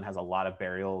 Gotland has a lot of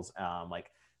burials.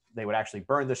 They would actually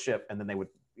burn the ship, and then they would,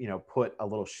 put a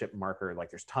little ship marker. Like,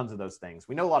 there's tons of those things.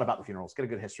 We know a lot about the funerals. Get a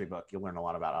good history book. You'll learn a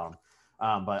lot about them.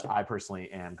 But I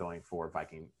personally am going for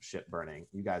Viking ship burning.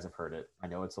 You guys have heard it. I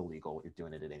know it's illegal. You're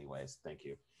doing it anyways. Thank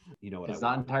you. You know what? It's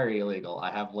not entirely illegal. I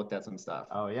have looked at some stuff.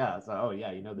 Oh yeah.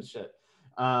 You know the shit.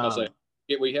 I'll say,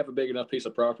 if we have a big enough piece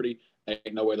of property,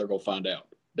 ain't no way they're gonna find out.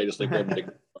 They just think they're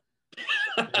big.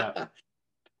 Yeah.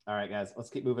 All right, guys,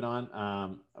 let's keep moving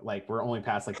on. We're only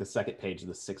past the second page of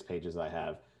the 6 pages I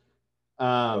have.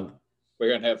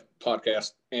 We're gonna have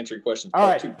podcast answering questions. All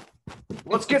right,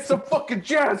 let's get some fucking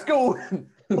jazz going.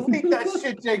 Delete that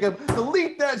shit, Jacob.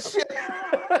 Delete that shit.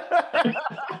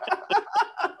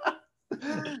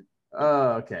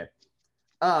 Okay.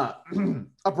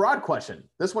 A broad question.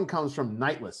 This one comes from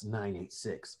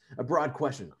Nightless986. A broad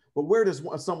question. but where does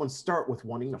someone start with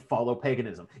wanting to follow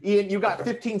paganism? Ian, you got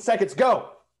 15 seconds. Go.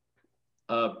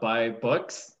 Buy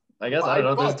books. I guess Buy I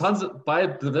don't know. books.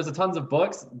 There's tons of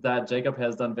books that Jacob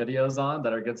has done videos on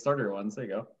that are good starter ones. There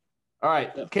you go. All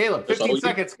right, Yeah. Caleb, 15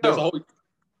 seconds. Go.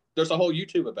 There's a whole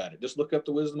YouTube about it. Just look up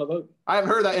the wisdom of voting. I haven't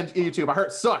heard that in YouTube. I heard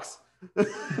it sucks.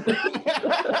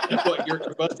 What, you're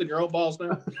busting your own balls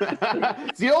now?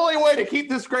 It's the only way to keep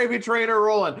this gravy trainer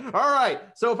rolling. All right.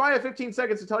 So if I have 15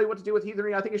 seconds to tell you what to do with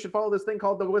heathenry, I think you should follow this thing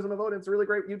called The Wisdom of Odin. It's a really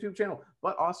great YouTube channel.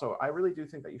 But also, I really do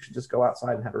think that you should just go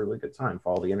outside and have a really good time.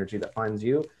 Follow the energy that finds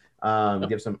you.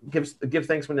 Give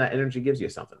thanks when that energy gives you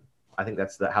something. I think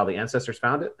that's how the ancestors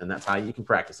found it, and that's how you can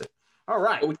practice it. All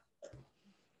right.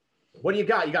 What do you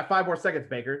got? You got 5 more seconds,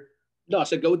 Baker. No, I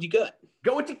said go with your gut.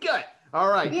 Go with your gut. All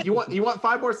right. You want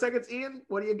 5 more seconds, Ian?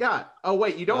 What do you got? Oh,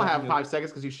 wait, you don't have 5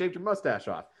 seconds because you shaved your mustache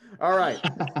off. All right.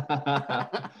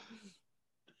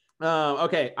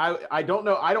 Okay. I don't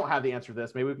know. I don't have the answer to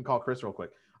this. Maybe we can call Chris real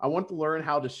quick. I want to learn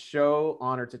how to show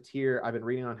honor to Tyr. I've been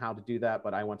reading on how to do that,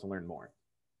 but I want to learn more.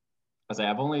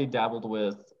 I've only dabbled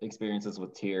with experiences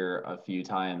with Tyr a few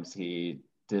times. He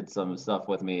did some stuff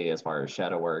with me as far as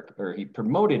shadow work, or he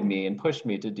promoted me and pushed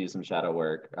me to do some shadow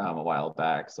work a while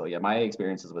back. So yeah, my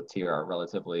experiences with Tyr are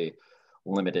relatively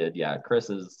limited. Yeah, Chris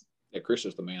is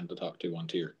the man to talk to on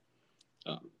Tyr.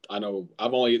 I know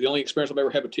the only experience I've ever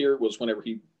had with Tyr was whenever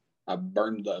I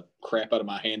burned the crap out of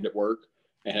my hand at work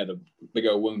and had a big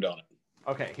old wound on it.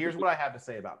 Okay, here's what I have to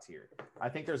say about Tyr. I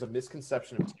think there's a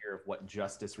misconception of Tyr of what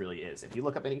justice really is. If you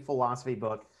look up any philosophy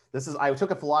book, I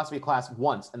took a philosophy class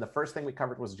once, and the first thing we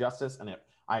covered was justice, and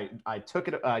I took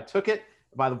it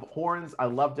by the horns. I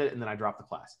loved it, and then I dropped the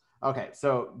class. Okay,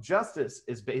 so justice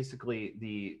is basically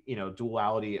the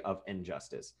duality of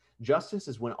injustice. Justice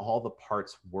is when all the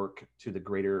parts work to the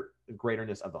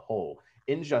greaterness of the whole.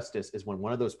 Injustice is when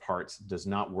one of those parts does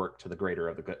not work to the greater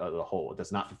of the whole. It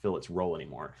does not fulfill its role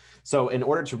anymore. So in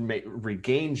order to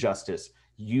regain justice,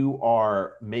 you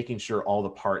are making sure all the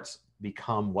parts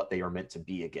become what they are meant to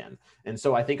be again. And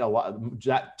so I think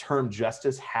that term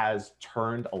justice has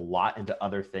turned a lot into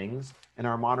other things in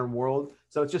our modern world.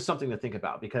 So it's just something to think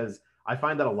about, because I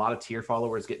find that a lot of Tyr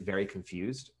followers get very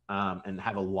confused and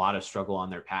have a lot of struggle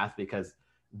on their path because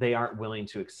they aren't willing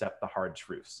to accept the hard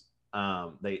truths.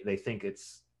 They think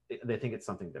it's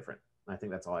something different. I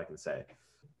think that's all I can say.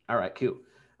 All right, cool.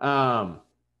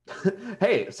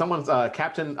 Hey, someone's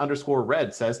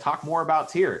Captain_Red says, talk more about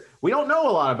Tyr. We don't know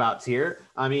a lot about Tyr.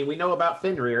 I mean, we know about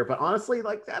Fenrir, but honestly,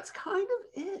 that's kind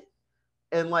of it.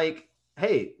 And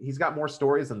hey, he's got more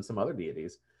stories than some other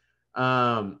deities.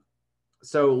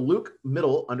 So Luke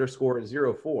Middle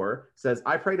 _04 says,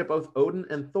 I pray to both Odin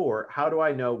and Thor. How do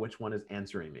I know which one is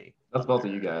answering me? That's both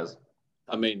of you guys.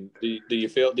 I mean, do you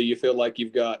feel like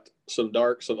you've got some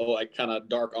kind of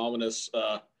dark, ominous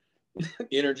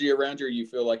energy around you? Or you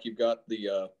feel like you've got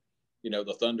the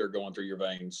the thunder going through your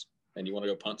veins and you want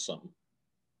to go punch something?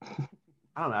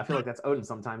 I don't know. I feel like that's Odin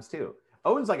sometimes too.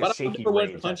 Odin's like a shaky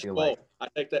rage. I feel like. I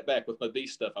take that back. With my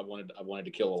beast stuff, I wanted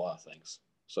to kill a lot of things.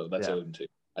 So that's Odin too.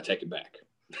 I take it back.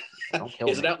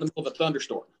 Is it out in the middle of a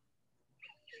thunderstorm?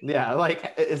 Yeah,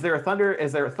 is there a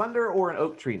thunder or an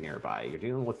oak tree nearby? You're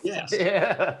dealing with. Yes.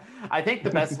 Yeah. I think the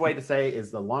best way to say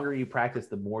is the longer you practice,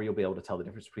 the more you'll be able to tell the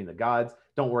difference between the gods.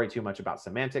 Don't worry too much about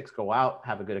semantics. Go out,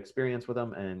 have a good experience with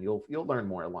them, and you'll learn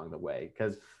more along the way.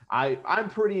 Because I'm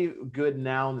pretty good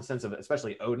now in the sense of,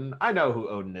 especially Odin. I know who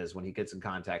Odin is when he gets in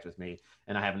contact with me,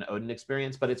 and I have an Odin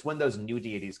experience. But it's when those new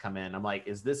deities come in, I'm like,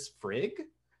 is this Frigg?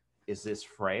 Is this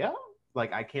Freya?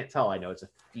 I can't tell. I know it's a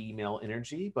female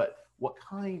energy, but what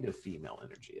kind of female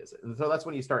energy is it? And so that's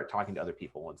when you start talking to other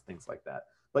people and things like that.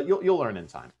 But you'll learn in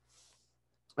time.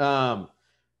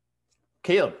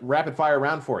 Caleb, rapid fire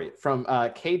round for you. From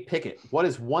Cade Pickett, what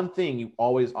is one thing you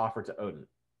always offer to Odin?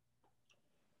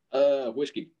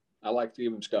 Whiskey. I like to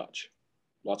give him scotch.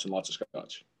 Lots and lots of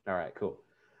scotch. All right, cool.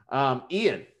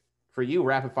 Ian, for you,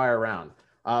 rapid fire round.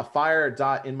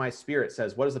 Fire.inmyspirit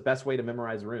says, what is the best way to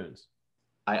memorize runes?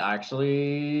 I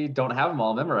actually don't have them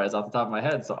all memorized off the top of my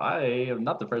head, so I am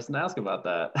not the person to ask about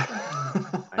that.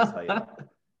 I tell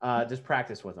you. Just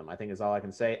practice with them, I think is all I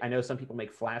can say. I know some people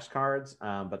make flashcards,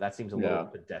 but that seems a little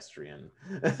pedestrian.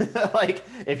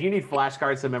 If you need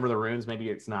flashcards to remember the runes,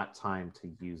 maybe it's not time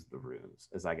to use the runes,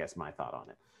 is I guess my thought on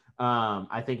it.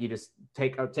 I think you just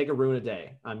take a rune a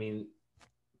day. I mean,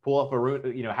 pull up a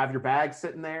rune, have your bag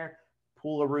sitting there,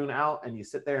 pull a rune out, and you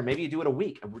sit there, and maybe you do it a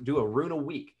week, do a rune a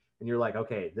week. And you're like,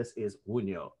 okay, this is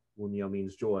Wunyo. Wunyo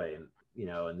means joy. And,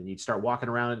 and then you start walking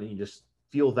around and you just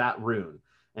feel that rune.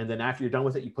 And then after you're done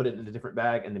with it, you put it in a different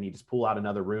bag and then you just pull out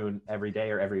another rune every day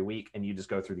or every week and you just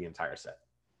go through the entire set.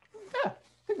 Yeah.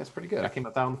 think that's pretty good. I came up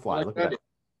with that on the fly. Like Look at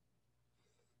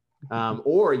that.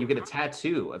 Or you get a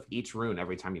tattoo of each rune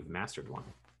every time you've mastered one.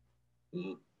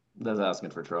 Mm. That's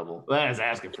asking for trouble. That is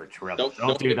asking for trouble.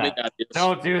 Don't do give me that. ideas.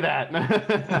 Don't do that.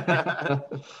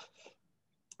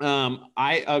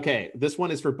 Okay, this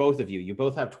one is for both of you. You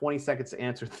both have 20 seconds to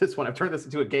answer this one. I've turned this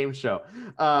into a game show.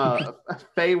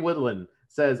 Faye Woodland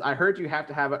says, I heard you have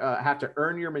to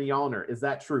earn your Mjolnir. Is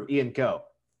that true? Ian, go.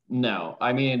 No,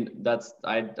 I mean,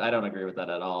 I don't agree with that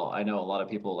at all. I know a lot of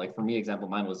people, like for me, example,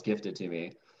 mine was gifted to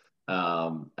me.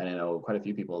 And I know quite a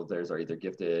few people of theirs are either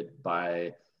gifted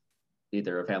by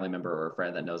either a family member or a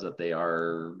friend that knows that they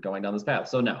are going down this path.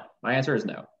 So no, my answer is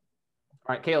no. All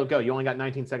right, Caleb, go. You only got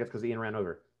 19 seconds because Ian ran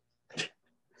over.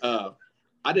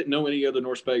 I didn't know any other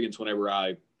Norse pagans whenever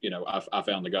I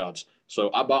found the gods.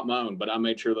 So I bought my own, but I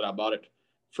made sure that I bought it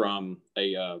from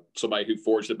somebody who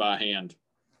forged it by hand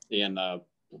in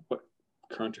what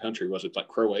country was it? Like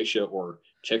Croatia or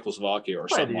Czechoslovakia or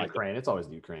something like Ukraine. It's always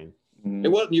the Ukraine.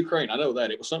 It wasn't Ukraine. I know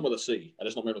that. It was something with a C. I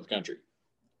just don't remember the country.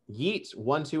 Yeet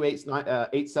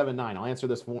 12879. I'll answer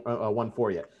this one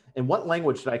for you. In what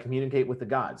language should I communicate with the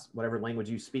gods? Whatever language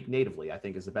you speak natively, I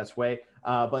think is the best way.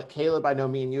 But Caleb, I know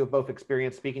me and you have both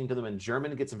experienced speaking to them in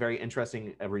German. It gets a very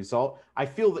interesting result. I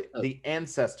feel that the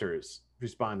ancestors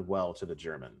respond well to the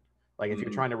German. Like if you're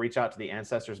trying to reach out to the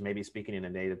ancestors, maybe speaking in a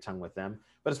native tongue with them.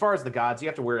 But as far as the gods, you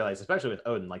have to realize, especially with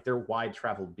Odin, like they're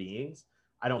wide-traveled beings.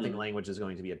 I don't think language is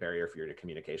going to be a barrier for your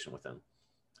communication with them.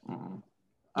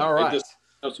 All right. It just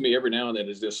comes to me every now and then.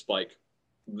 It's just like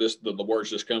this. The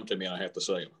words just come to me, and I have to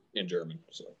say them in German.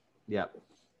 So yeah,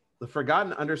 the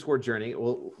Forgotten _ journey.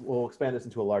 We'll expand this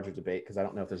into a larger debate because I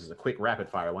don't know if this is a quick rapid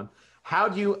fire one. How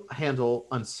do you handle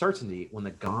uncertainty when the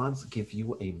gods give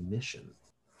you a mission?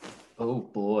 Oh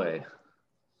boy,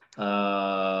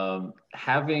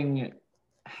 having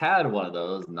had one of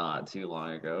those not too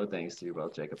long ago, thanks to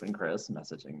both Jacob and Chris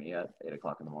messaging me at 8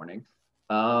 o'clock in the morning.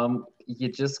 You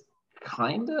just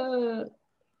kind of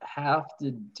have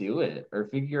to do it or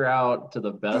figure out to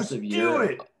the best of your.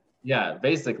 Do it. Yeah,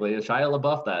 basically, Shia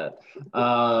LaBeouf that.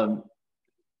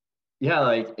 Yeah,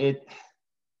 like it.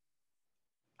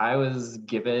 I was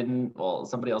given, well,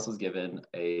 somebody else was given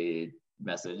a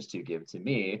message to give to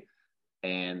me,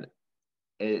 and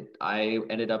I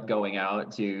ended up going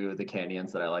out to the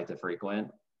canyons that I like to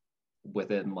frequent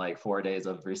within like 4 days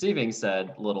of receiving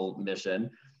said little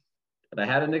mission. And I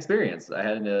had an experience. I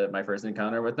had my first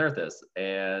encounter with Nerthus.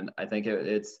 And I think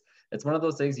it's one of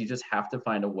those things you just have to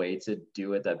find a way to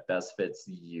do it that best fits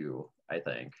you, I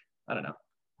think. I don't know.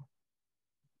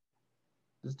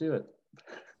 Just do it.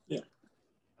 Yeah.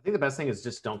 I think the best thing is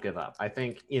just don't give up. I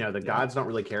think, the gods don't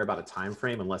really care about a time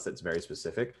frame unless it's very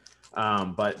specific.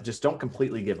 But just don't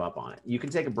completely give up on it. You can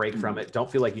take a break from it.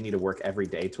 Don't feel like you need to work every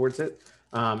day towards it.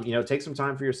 Take some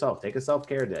time for yourself. Take a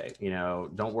self-care day.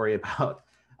 Don't worry about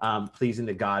pleasing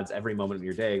the gods every moment of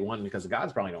your day. One, because the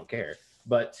gods probably don't care.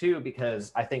 But two,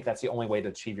 because I think that's the only way to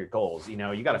achieve your goals. You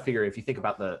got to figure, if you think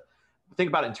about it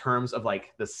in terms of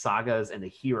like the sagas and the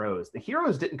heroes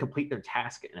didn't complete their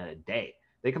task in a day.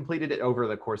 They completed it over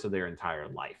the course of their entire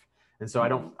life. And so I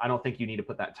don't think you need to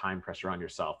put that time pressure on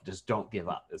yourself. Just don't give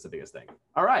up is the biggest thing.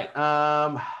 All right.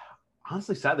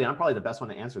 Honestly, sadly, I'm probably the best one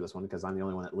to answer this one because I'm the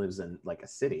only one that lives in like a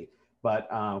city. But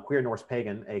Queer Norse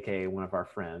Pagan, aka one of our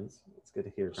friends, it's good to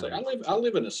hear from you. I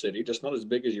live in a city, just not as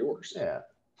big as yours. Yeah.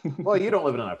 Well, you don't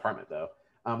live in an apartment though.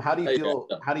 How do you feel?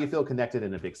 Yeah. How do you feel connected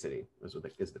in a big city? Is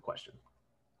the question.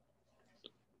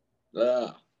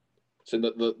 So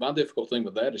my difficult thing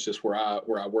with that is just where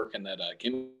I work in that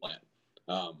chemical plant.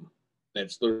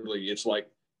 It's like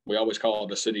we always call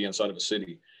it a city inside of a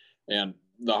city, and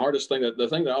the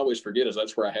thing that I always forget is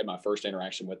that's where I had my first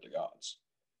interaction with the gods.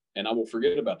 And I will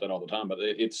forget about that all the time, but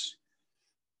it's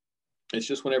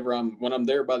just when I'm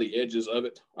there by the edges of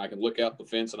it, I can look out the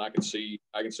fence and I can see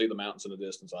the mountains in the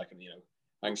distance. I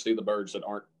can see the birds that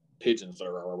aren't pigeons that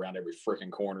are around every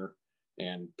freaking corner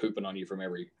and pooping on you from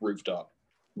every rooftop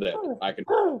that I can,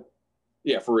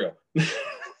 yeah, for real,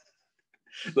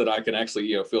 that I can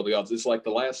actually, feel the odds. It's like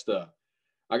the last,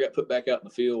 I got put back out in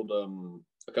the field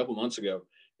a couple months ago.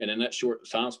 And in that short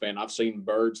time span, I've seen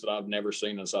birds that I've never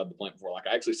seen inside the plant before. Like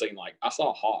I actually seen, I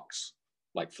saw hawks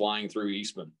like flying through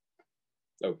Eastman.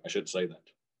 Oh, I shouldn't say that.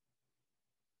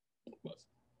 But,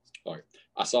 all right.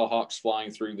 I saw hawks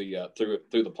flying through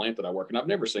the plant that I work in. I've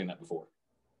never seen that before.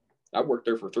 I've worked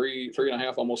there for three and a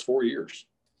half, almost 4 years.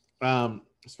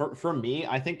 For me,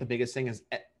 I think the biggest thing is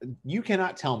you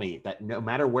cannot tell me that no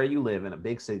matter where you live in a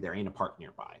big city, there ain't a park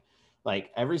nearby.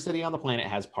 Like every city on the planet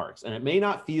has parks, and it may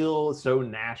not feel so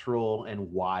natural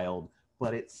and wild,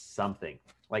 but it's something.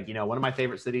 Like, you know, one of my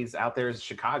favorite cities out there is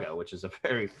Chicago, which is a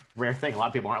very rare thing. A lot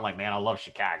of people aren't like, man, I love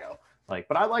Chicago. Like,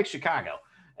 but I like Chicago.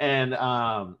 And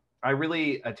I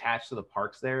really attach to the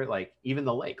parks there. Like even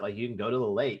the lake, like you can go to the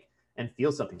lake and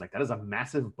feel something. Like that is a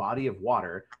massive body of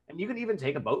water. And you can even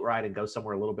take a boat ride and go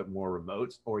somewhere a little bit more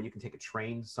remote, or you can take a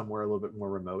train somewhere a little bit more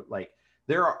remote. Like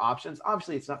there are options.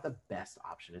 Obviously, it's not the best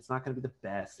option. It's not going to be the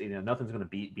best. You know, nothing's going to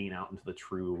beat being out into the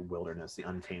true wilderness, the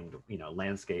untamed, you know,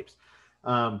 landscapes.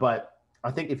 But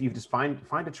I think if you just find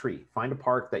a tree, find a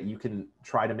park that you can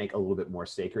try to make a little bit more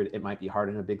sacred. It might be hard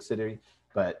in a big city,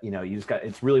 but you know, you just got,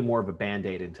 it's really more of a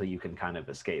band-aid until you can kind of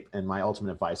escape. And my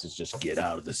ultimate advice is just get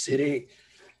out of the city,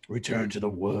 return to the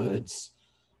woods.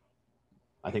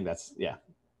 I think that's, yeah.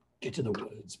 Get to the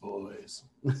woods, boys.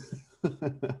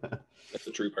 That's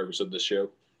the true purpose of this show.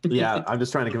 Yeah, I'm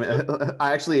just trying to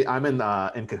commit. I'm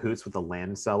in cahoots with the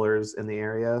land sellers in the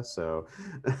area. So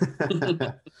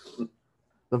the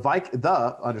Viking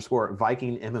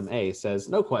MMA says,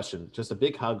 no question, just a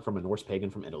big hug from a Norse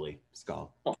pagan from Italy.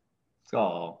 Skull.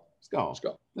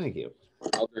 Thank you.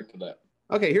 I'll drink to that.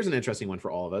 Okay, here's an interesting one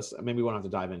for all of us. Maybe we won't have to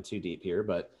dive in too deep here,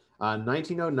 but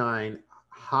 1909,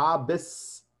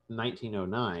 Habis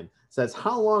 1909 says,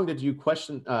 how long did you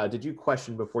question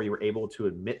before you were able to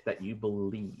admit that you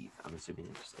believe? I'm assuming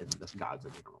it's in the gods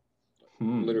in general.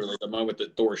 Literally, the moment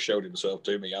that Thor showed himself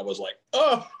to me, I was like,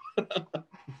 oh,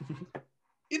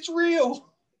 it's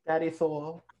real. Daddy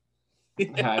Thor.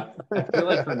 I feel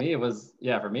like for me it was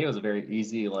a very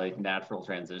easy, like natural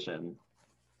transition,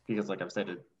 because like I've said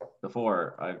it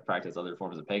before, I've practiced other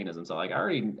forms of paganism, so like I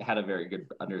already had a very good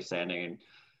understanding and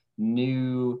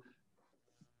knew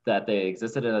that they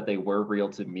existed and that they were real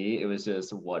to me. It was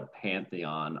just what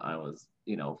pantheon I was,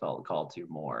 you know, felt called to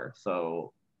more.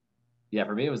 So yeah,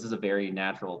 for me it was just a very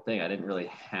natural thing. I didn't really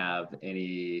have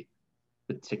any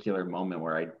particular moment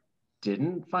where I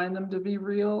didn't find them to be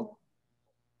real.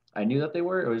 I knew that they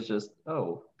were. It was just,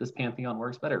 oh, this pantheon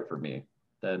works better for me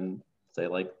than, say,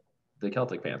 like the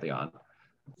Celtic pantheon.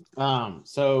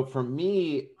 So for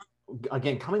me,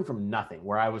 again, coming from nothing,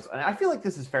 where I feel like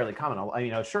this is fairly common. I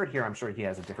mean, Short here, I'm sure he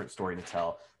has a different story to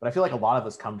tell, but I feel like a lot of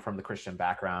us come from the Christian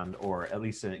background, or at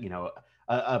least, you know,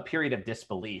 a period of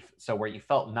disbelief. So where you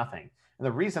felt nothing. And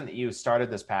the reason that you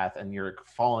started this path and you're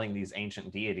following these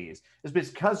ancient deities is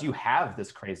because you have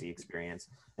this crazy experience.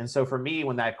 And so for me,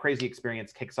 when that crazy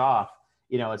experience kicks off,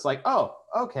 you know, it's like, oh,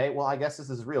 okay, well, I guess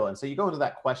this is real. And so you go into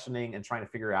that questioning and trying to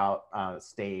figure out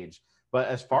stage. But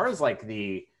as far as like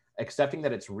the accepting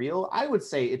that it's real, I would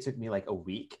say it took me like a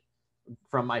week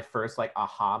from my first like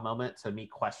aha moment to me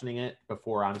questioning it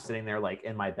before I'm sitting there like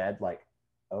in my bed, like,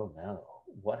 oh no,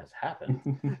 what has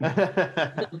happened?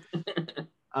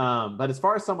 But as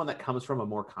far as someone that comes from a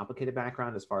more complicated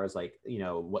background, as far as like, you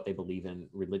know, what they believe in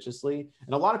religiously,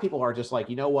 and a lot of people are just like,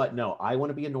 you know what, no, I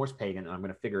want to be a Norse pagan and I'm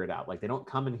going to figure it out. Like they don't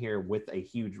come in here with a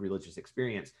huge religious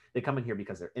experience. They come in here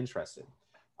because they're interested.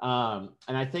 And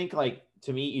I think like,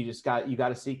 to me, you got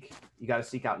to seek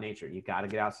out nature. You got to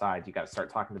get outside. You got to start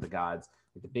talking to the gods.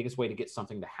 Like the biggest way to get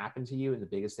something to happen to you, and the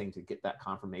biggest thing to get that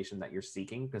confirmation that you're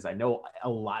seeking, because I know a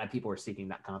lot of people are seeking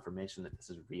that confirmation that this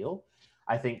is real.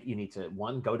 I think you need to,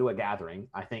 one, go to a gathering.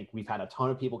 I think we've had a ton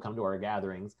of people come to our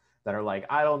gatherings that are like,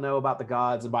 I don't know about the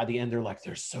gods. And by the end, they're like,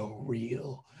 they're so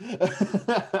real.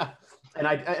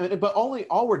 But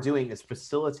all we're doing is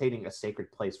facilitating a sacred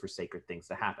place for sacred things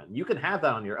to happen. You can have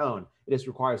that on your own. It just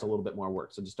requires a little bit more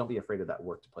work. So just don't be afraid of that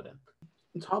work to put in.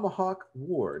 Tomahawk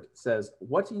Ward says,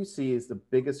 what do you see as the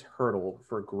biggest hurdle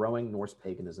for growing Norse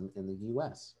paganism in the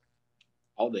U.S.?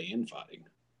 All the infighting.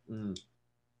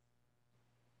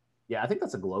 Yeah, I think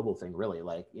that's a global thing, really.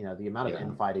 Like, you know, the amount of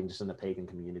infighting just in the pagan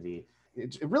community,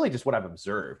 it's really just what I've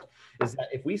observed is that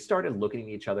if we started looking at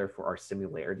each other for our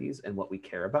similarities and what we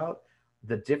care about,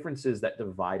 the differences that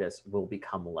divide us will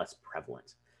become less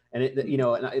prevalent.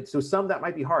 And so some that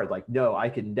might be hard. Like, no, I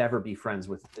could never be friends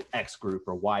with X group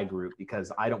or Y group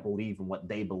because I don't believe in what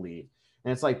they believe.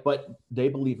 And it's like, but they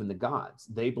believe in the gods.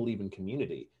 They believe in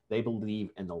community. They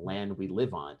believe in the land we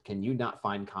live on. Can you not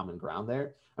find common ground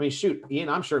there? I mean, shoot, Ian,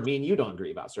 I'm sure me and you don't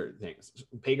agree about certain things.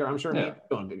 Pager, I'm sure me and you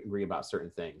don't agree about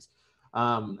certain things.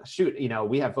 Shoot, you know,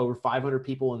 we have over 500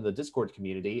 people in the Discord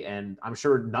community, and I'm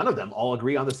sure none of them all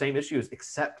agree on the same issues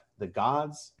except the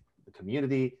gods, the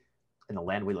community, and the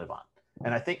land we live on.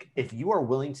 And I think if you are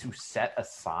willing to set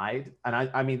aside, and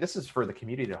I mean, this is for the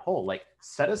community as a whole, like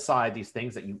set aside these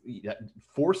things that that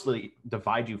forcefully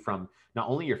divide you from not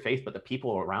only your faith, but the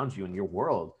people around you in your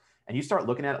world. And you start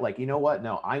looking at it like, you know what?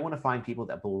 No, I want to find people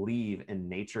that believe in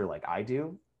nature like I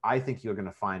do. I think you're going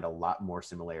to find a lot more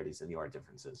similarities than you are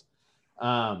differences.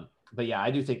 but yeah,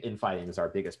 I do think infighting is our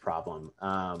biggest problem.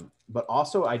 But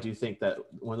also, I do think that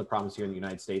one of the problems here in the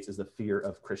United States is the fear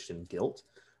of Christian guilt.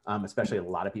 Especially a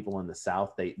lot of people in the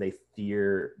South, they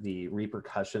fear the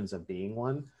repercussions of being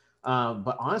one.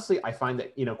 But honestly, I find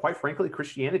that, quite frankly,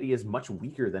 Christianity is much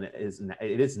weaker than it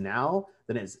is now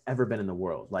than it's ever been in the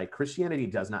world. Like, Christianity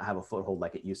does not have a foothold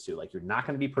like it used to. Like, you're not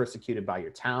going to be persecuted by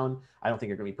your town. I don't think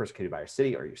you're going to be persecuted by your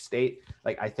city or your state.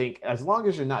 Like, I think as long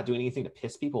as you're not doing anything to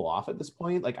piss people off at this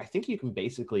point, like, I think you can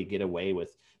basically get away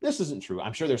with, this isn't true.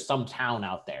 I'm sure there's some town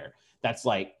out there that's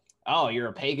like, oh, you're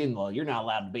a pagan, well, you're not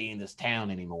allowed to be in this town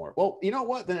anymore. Well, you know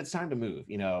what? Then it's time to move,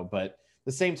 but at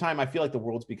the same time, I feel like the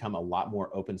world's become a lot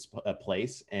more open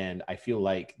place. And I feel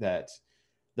like that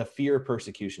the fear of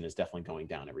persecution is definitely going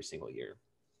down every single year.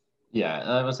 Yeah,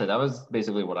 I would say that was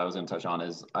basically what I was going to touch on.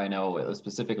 Is I know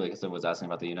specifically because I was asking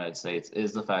about the United States,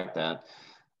 is the fact that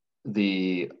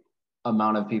the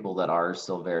amount of people that are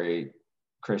still very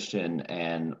Christian,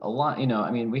 and a lot,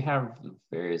 I mean, we have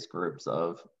various groups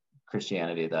of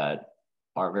Christianity that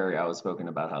are very outspoken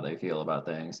about how they feel about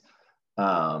things.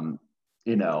 And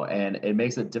it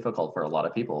makes it difficult for a lot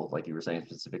of people, like you were saying,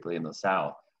 specifically in the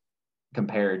South,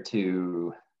 compared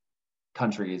to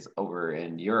countries over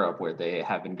in Europe where they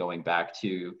have been going back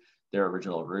to their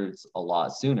original roots a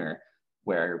lot sooner,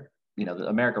 where,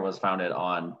 America was founded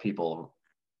on people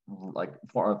like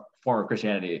form of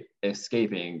Christianity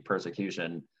escaping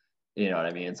persecution, you know what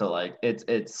I mean? So like,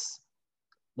 it's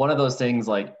one of those things,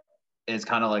 like, it's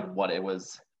kind of like what it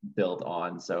was built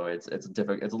on. So it's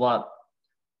difficult.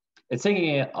 It's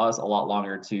taking us a lot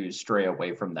longer to stray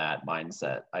away from that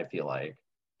mindset, I feel like,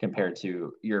 compared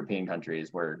to European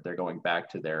countries where they're going back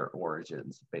to their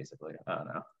origins, basically. I don't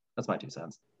know. That's my 2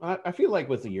 cents. I feel like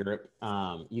with Europe,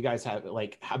 you guys have,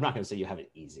 like, I'm not going to say you have it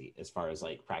easy as far as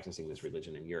like practicing this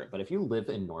religion in Europe, but if you live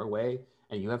in Norway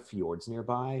and you have fjords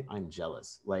nearby, I'm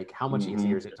jealous. Like, how much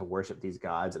easier is it to worship these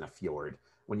gods in a fjord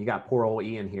when you got poor old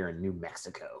Ian here in New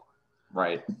Mexico?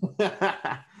 Right.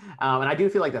 And I do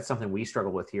feel like that's something we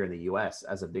struggle with here in the US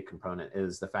as a big component,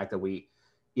 is the fact that we,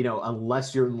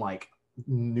 unless you're in like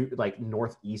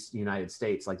Northeast United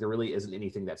States, like, there really isn't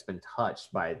anything that's been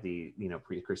touched by the,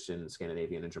 pre-Christian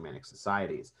Scandinavian and Germanic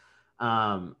societies.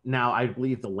 Now, I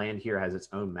believe the land here has its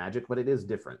own magic, but it is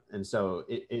different. And so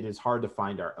it is hard to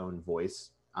find our own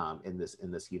voice in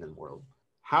this heathen world.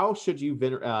 How should you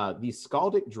venerate, the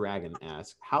Skaldic Dragon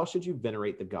asks, how should you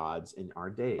venerate the gods in our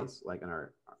days? Like in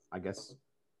our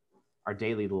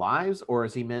daily lives? Or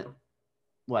is he meant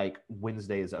like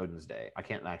Wednesday is Odin's day? I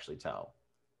can't actually tell.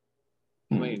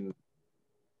 I mean,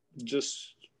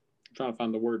 just trying to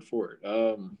find the word for it.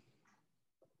 I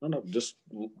don't know. Just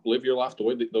live your life the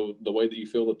way that you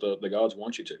feel that the gods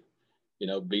want you to.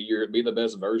 Be the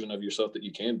best version of yourself that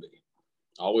you can be.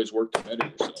 Always work to better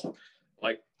yourself.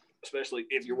 Like, especially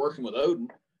if you're working with Odin,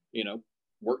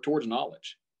 work towards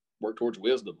knowledge, work towards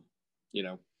wisdom.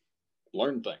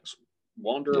 Learn things,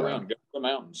 wander around, go to the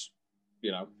mountains.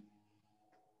 Do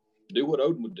what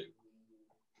Odin would do.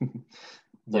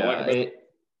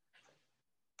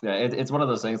 It's one of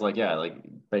those things, like, like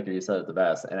Baker, you said it the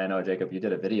best, and I know, Jacob, you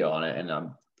did a video on it, and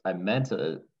I meant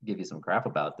to give you some crap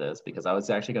about this because I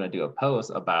was actually going to do a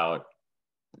post about,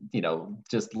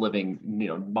 just living,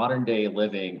 modern day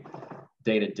living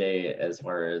day to day as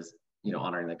far as,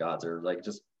 honoring the gods, or like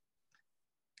just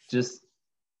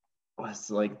what's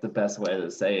like the best way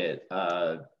to say it?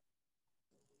 You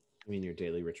mean your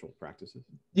daily ritual practices?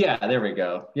 Yeah, there we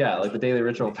go. Yeah, like the daily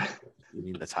ritual. You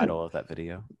mean the title of that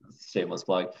video? Shameless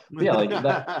plug. But yeah, like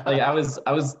that. Like I was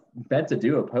meant to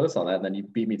do a post on that, and then you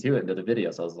beat me to it and did a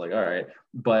video. So I was like, all right.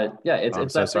 But yeah, it's I'm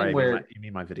it's so that sorry. thing where You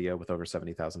mean my video with over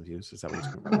 70,000 views? Is that what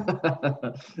you're talking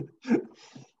about?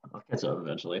 I'll catch up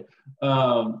eventually.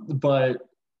 But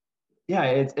yeah,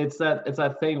 it's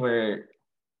that thing where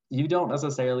you don't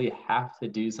necessarily have to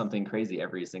do something crazy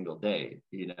every single day.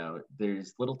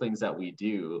 There's little things that we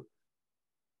do,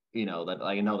 that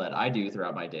I know that I do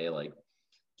throughout my day. Like,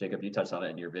 Jacob, you touched on it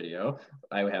in your video.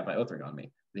 I have my oath ring on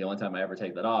me. The only time I ever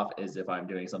take that off is if I'm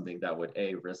doing something that would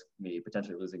risk me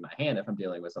potentially losing my hand, if I'm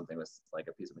dealing with something with like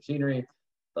a piece of machinery,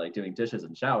 like doing dishes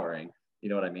and showering. You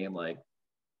know what I mean? Like,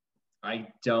 I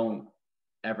don't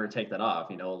ever take that off.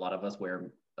 A lot of us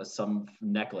wear some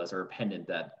necklace or a pendant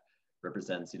that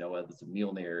represents, whether it's a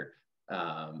Mjolnir.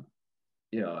 I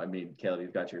mean, Caleb,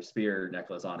 you've got your spear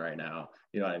necklace on right now.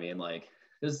 You know what I mean? Like,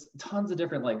 there's tons of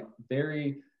different, like,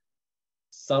 very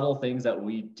subtle things that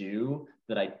we do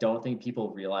that I don't think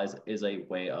people realize is a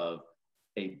way of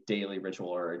a daily ritual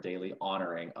or a daily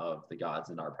honoring of the gods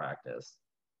in our practice.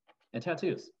 And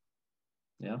tattoos.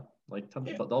 Like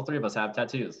all three of us have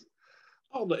tattoos.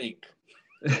 All the ink.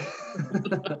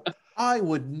 I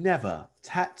would never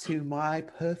tattoo my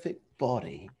perfect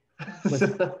body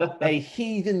with a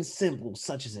heathen symbol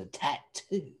such as a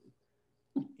tattoo.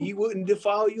 You wouldn't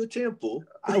defile your temple.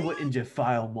 I wouldn't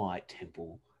defile my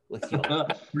temple with your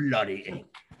bloody ink.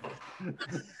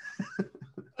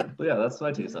 Yeah, that's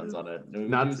my 2 cents on it.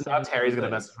 Now Terry's gonna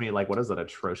message me like, "What is that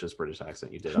atrocious British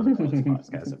accent you did on the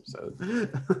podcast episode?"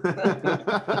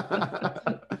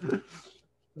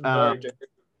 Sorry, Terry.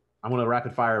 I'm gonna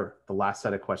rapid fire the last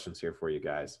set of questions here for you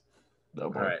guys.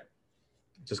 Oh, boy. All right,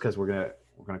 just because we're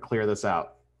gonna clear this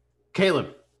out.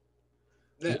 Caleb,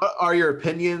 Yeah. what are your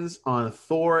opinions on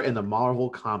Thor in the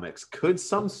Marvel comics? Could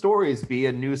some stories be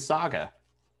a new saga?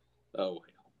 Oh,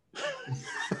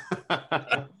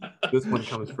 This one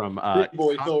comes from Big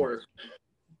boy Thor.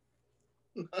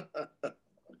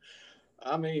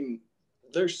 I mean,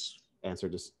 there's answer.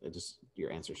 Just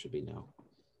your answer should be no.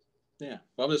 yeah.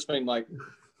 I'm just saying, like,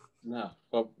 no.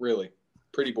 Well, really,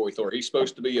 pretty boy Thor. He's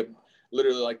supposed to be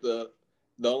literally like the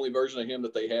only version of him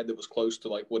that they had that was close to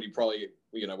like what he probably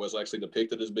was actually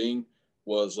depicted as being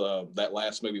was that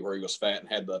last movie where he was fat and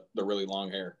had the really long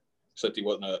hair. Except he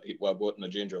wasn't a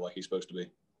ginger like he's supposed to be.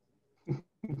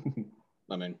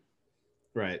 I mean,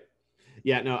 right.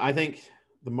 Yeah, no, I think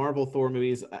the Marvel Thor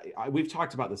movies, we've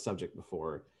talked about this subject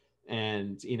before,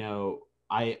 and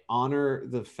I honor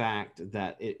the fact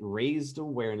that it raised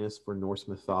awareness for Norse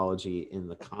mythology in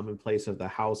the commonplace of the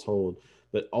household,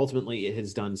 but ultimately it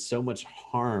has done so much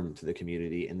harm to the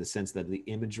community in the sense that the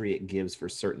imagery it gives for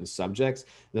certain subjects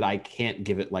that I can't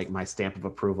give it like my stamp of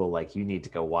approval, like you need to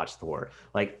go watch Thor.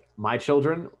 Like my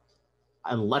children,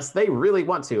 unless they really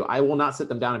want to, I will not sit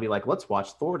them down and be like, let's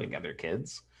watch Thor together,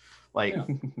 kids. Like, yeah.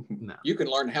 No. You can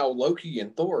learn how Loki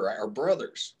and Thor are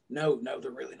brothers. No,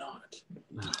 they're really not.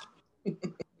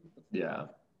 Yeah.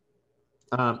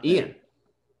 Ian.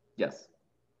 Yes.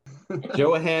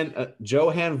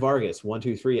 Johan Vargas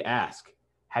 123 ask,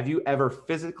 have you ever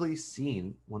physically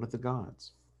seen one of the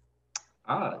gods?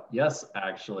 Yes,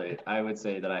 actually, I would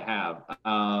say that I have.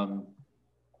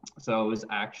 So it was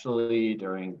actually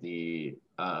during the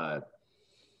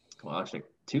actually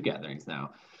 2 gatherings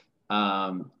now.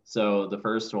 So the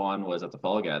first one was at the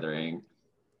fall gathering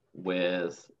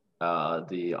with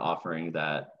the offering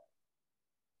that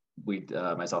we,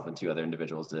 myself and 2 other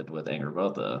individuals did with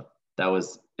Angerbotha. That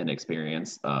was an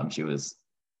experience. She was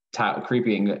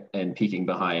creeping and peeking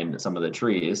behind some of the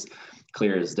trees,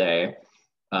 clear as day.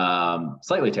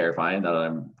 Slightly terrifying that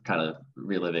I'm kind of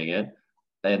reliving it.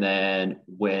 And then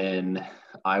when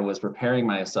I was preparing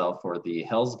myself for the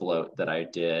Hell's Bloat that I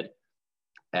did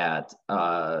at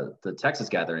the Texas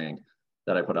gathering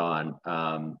that I put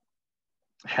on,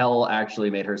 Hell actually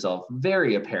made herself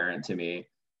very apparent to me.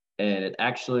 And it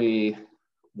actually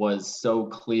was so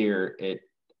clear, it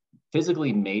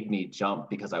physically made me jump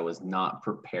because I was not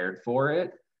prepared for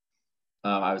it.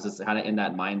 I was just kind of in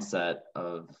that mindset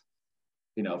of,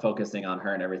 focusing on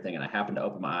her and everything. And I happened to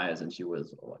open my eyes and she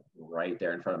was right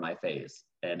there in front of my face.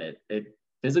 And it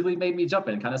physically made me jump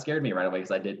and kind of scared me right away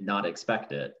because I did not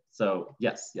expect it. So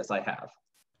yes, I have.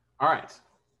 All right.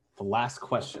 The last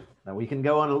question that we can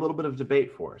go on a little bit of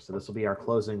debate for. So this will be our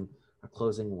closing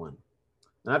one.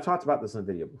 And I've talked about this in a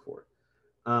video before.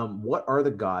 What are the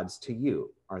gods to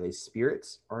you? Are they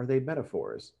spirits or are they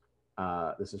metaphors?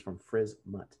 This is from Frizz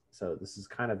Mutt. So this is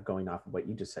kind of going off of what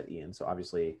you just said, Ian. So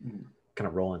obviously kind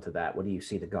of roll into that. What do you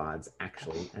see the gods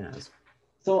actually as?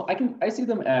 So I see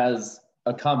them as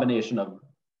a combination of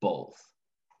both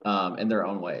in their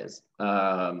own ways.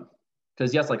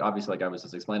 Because yes, obviously, I was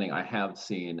just explaining, I have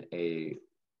seen a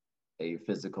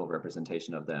physical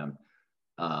representation of them.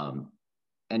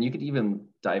 And you could even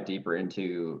dive deeper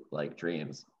into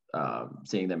dreams.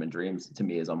 Seeing them in dreams to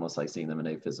me is almost like seeing them in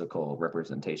a physical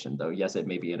representation, though yes, it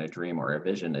may be in a dream or a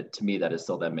vision. To me, that is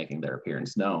still them making their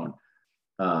appearance known.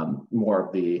 More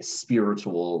of the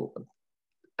spiritual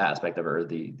aspect of her,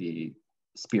 the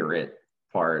spirit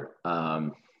part.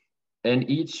 And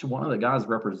each one of the gods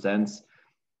represents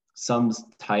some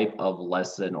type of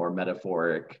lesson or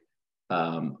metaphoric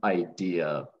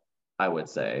idea, I would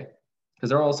say. Because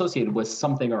they're all associated with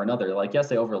something or another. Yes,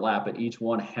 they overlap, but each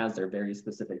one has their very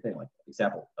specific thing.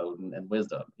 Example, Odin and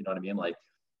wisdom. You know what I mean?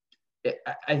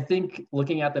 I think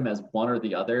looking at them as one or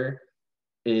the other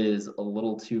is a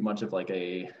little too much of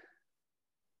too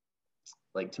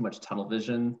much tunnel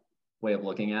vision way of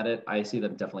looking at it. I see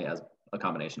them definitely as a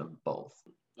combination of both.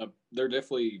 They're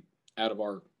definitely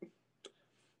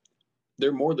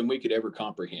they're more than we could ever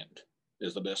comprehend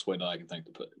is the best way that I can think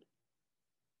to put it.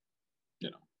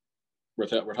 We're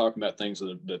talking about things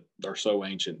that are so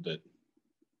ancient that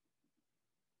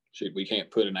we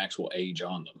can't put an actual age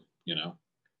on them.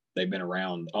 They've been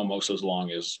around almost as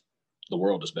long as the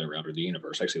world has been around, or the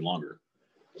universe, actually longer,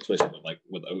 especially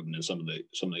with Odin and some of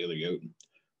the other Jotun.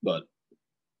 But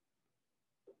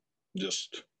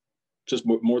just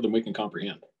more than we can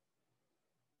comprehend.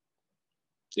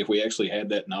 If we actually had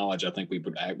that knowledge, I think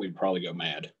we'd probably go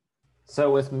mad.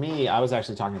 So with me, I was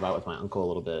actually talking about with my uncle a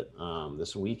little bit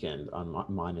this weekend on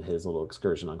mine and his little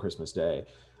excursion on Christmas Day.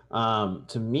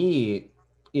 To me,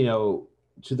 you know,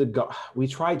 we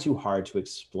try too hard to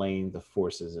explain the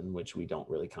forces in which we don't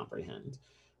really comprehend.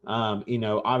 You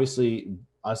know, obviously,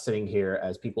 us sitting here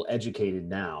as people educated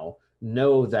now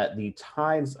know that the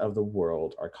tides of the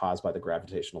world are caused by the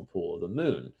gravitational pull of the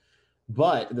moon.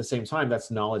 But at the same time,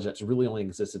 that's knowledge that's really only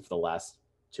existed for the last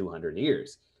 200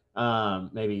 years.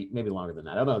 Maybe longer than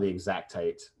that. I don't know the exact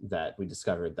date that we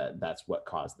discovered that's what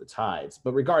caused the tides.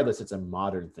 But regardless, it's a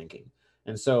modern thinking.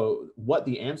 And so what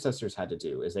the ancestors had to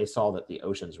do is they saw that the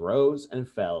oceans rose and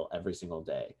fell every single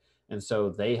day. And so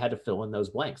they had to fill in those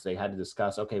blanks. They had to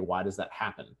discuss, okay, why does that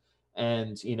happen?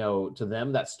 And, you know, to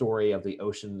them, that story of the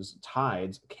ocean's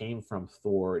tides came from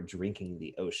Thor drinking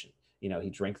the ocean. You know, he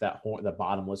drank the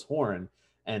bottomless horn,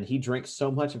 and he drank so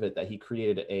much of it that he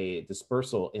created a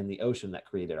dispersal in the ocean that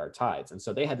created our tides. And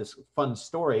so they had this fun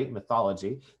story,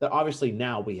 mythology, that obviously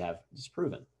now we have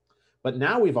disproven. But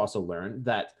now we've also learned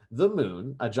that the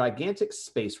moon, a gigantic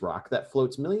space rock that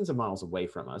floats millions of miles away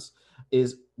from us,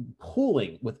 is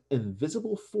pulling with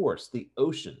invisible force the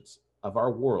oceans of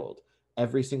our world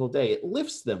every single day. It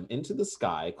lifts them into the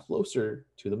sky closer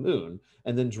to the moon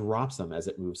and then drops them as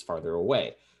it moves farther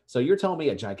away. So you're telling me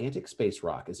a gigantic space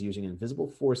rock is using invisible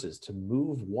forces to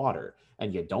move water,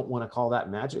 and you don't want to call that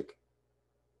magic?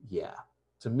 Yeah.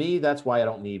 To me, that's why I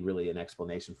don't need really an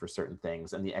explanation for certain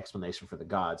things and the explanation for the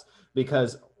gods,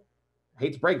 because I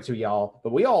hate to break it to y'all,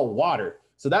 but we all water.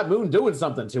 So that moon doing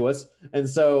something to us. And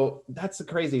so that's a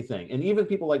crazy thing. And even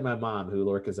people like my mom, who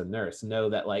work as a nurse, know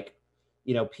that, like,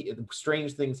 you know,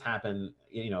 strange things happen,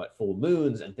 you know, at full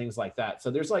moons and things like that. So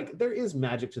there is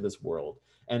magic to this world.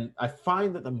 And I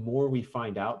find that the more we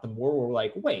find out, the more we're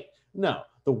like, wait, no,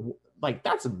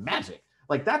 that's magic.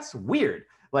 Like, that's weird.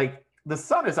 Like, the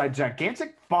sun is a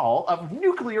gigantic ball of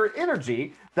nuclear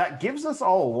energy that gives us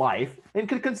all life and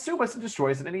can consume us and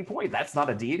destroy us at any point. That's not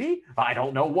a deity? I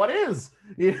don't know what is.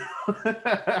 You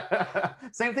know?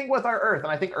 Same thing with our Earth.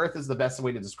 And I think Earth is the best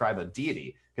way to describe a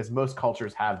deity, because most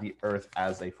cultures have the Earth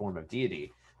as a form of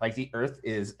deity. Like, the Earth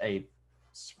is an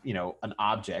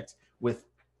object with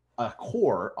a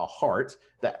core, a heart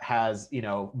that has, you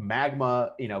know,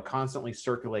 magma, you know, constantly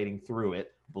circulating through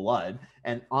it, blood,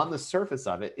 and on the surface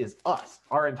of it is us.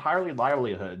 Our entire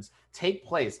livelihoods take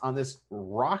place on this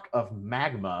rock of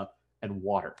magma and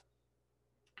water.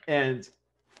 And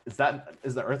is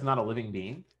the Earth not a living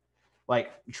being?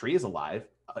 Like, a tree is alive.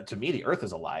 To me, the Earth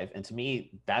is alive, and to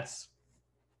me,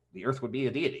 the Earth would be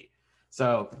a deity.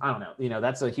 So I don't know, you know,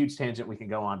 that's a huge tangent we can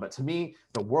go on. But to me,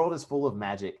 the world is full of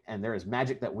magic, and there is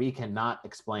magic that we cannot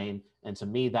explain. And to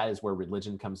me, that is where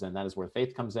religion comes in. That is where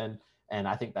faith comes in. And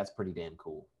I think that's pretty damn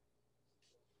cool.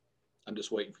 I'm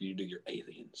just waiting for you to do your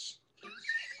aliens.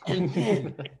 And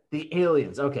then the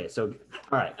aliens. Okay, so,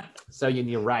 all right. So in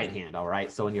your right hand, all right.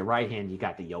 So in your right hand, you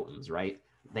got the Jotuns, right?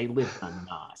 They lived on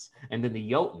Mars. And then the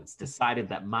Jotuns decided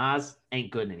that Mars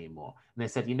ain't good anymore. And they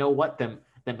said, you know what? Them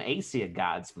Aesir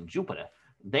gods from Jupiter,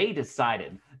 they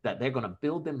decided that they're going to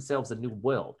build themselves a new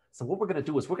world. So what we're going to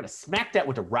do is we're going to smack that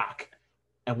with a rock,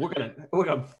 and we're going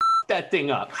to f that thing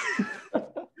up.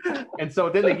 And so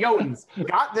then the Jotuns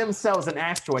got themselves an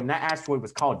asteroid, and that asteroid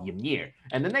was called Ymir.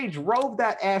 And then they drove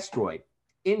that asteroid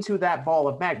into that ball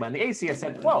of magma. And the Aesir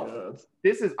said, whoa,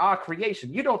 this is our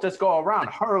creation. You don't just go around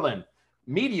hurling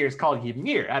meteors called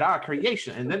Ymir at our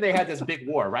creation. And then they had this big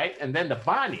war, right? And then the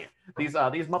Vanir, these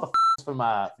motherfuckers from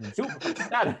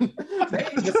Jupiter, they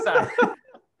decided,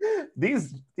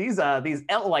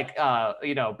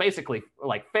 basically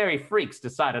like fairy freaks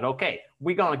decided, okay,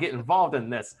 we're gonna get involved in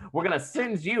this. We're gonna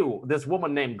send you this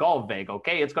woman named Galvig,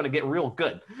 okay? It's gonna get real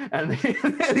good. And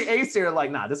the Aesir are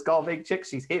like, nah, this Galvig chick,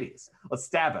 she's hideous. Let's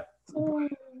stab her. I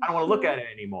don't want to look at it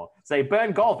anymore. Say,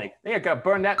 burn Galvig. They are gonna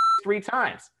burn that 3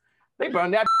 times. They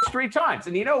burned that 3 times.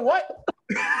 And you know what?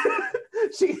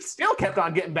 She still kept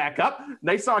on getting back up.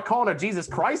 They started calling her Jesus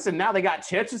Christ, and now they got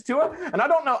churches to her. And I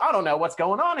don't know what's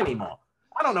going on anymore.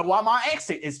 I don't know why my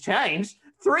accent is changed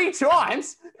 3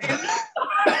 times.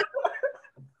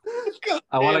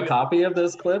 I want a copy of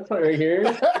this clip right here.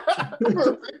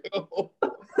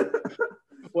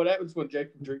 What happens when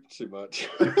Jacob drinks too much?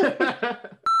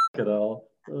 At all.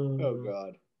 Oh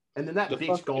God. And then that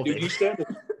bitch Galvig. Dude,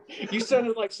 You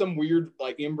sounded like some weird,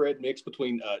 like inbred mix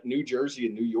between New Jersey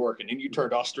and New York, and then you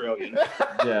turned Australian.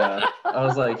 Yeah, I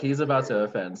was like, he's about to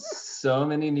offend so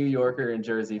many New Yorker and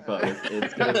Jersey folks.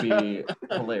 It's gonna be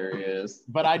hilarious.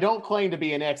 But I don't claim to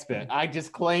be an expert. I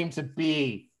just claim to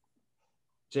be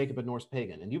Jacob, a Norse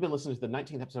pagan. And you've been listening to the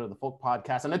 19th episode of the Folk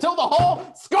Podcast. And until the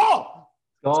whole skull!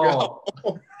 Oh,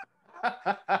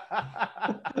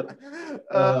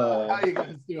 How you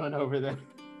guys doing over there?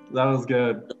 that was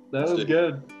good. That was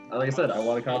good. Like I said, I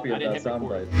want a copy of that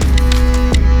soundbite.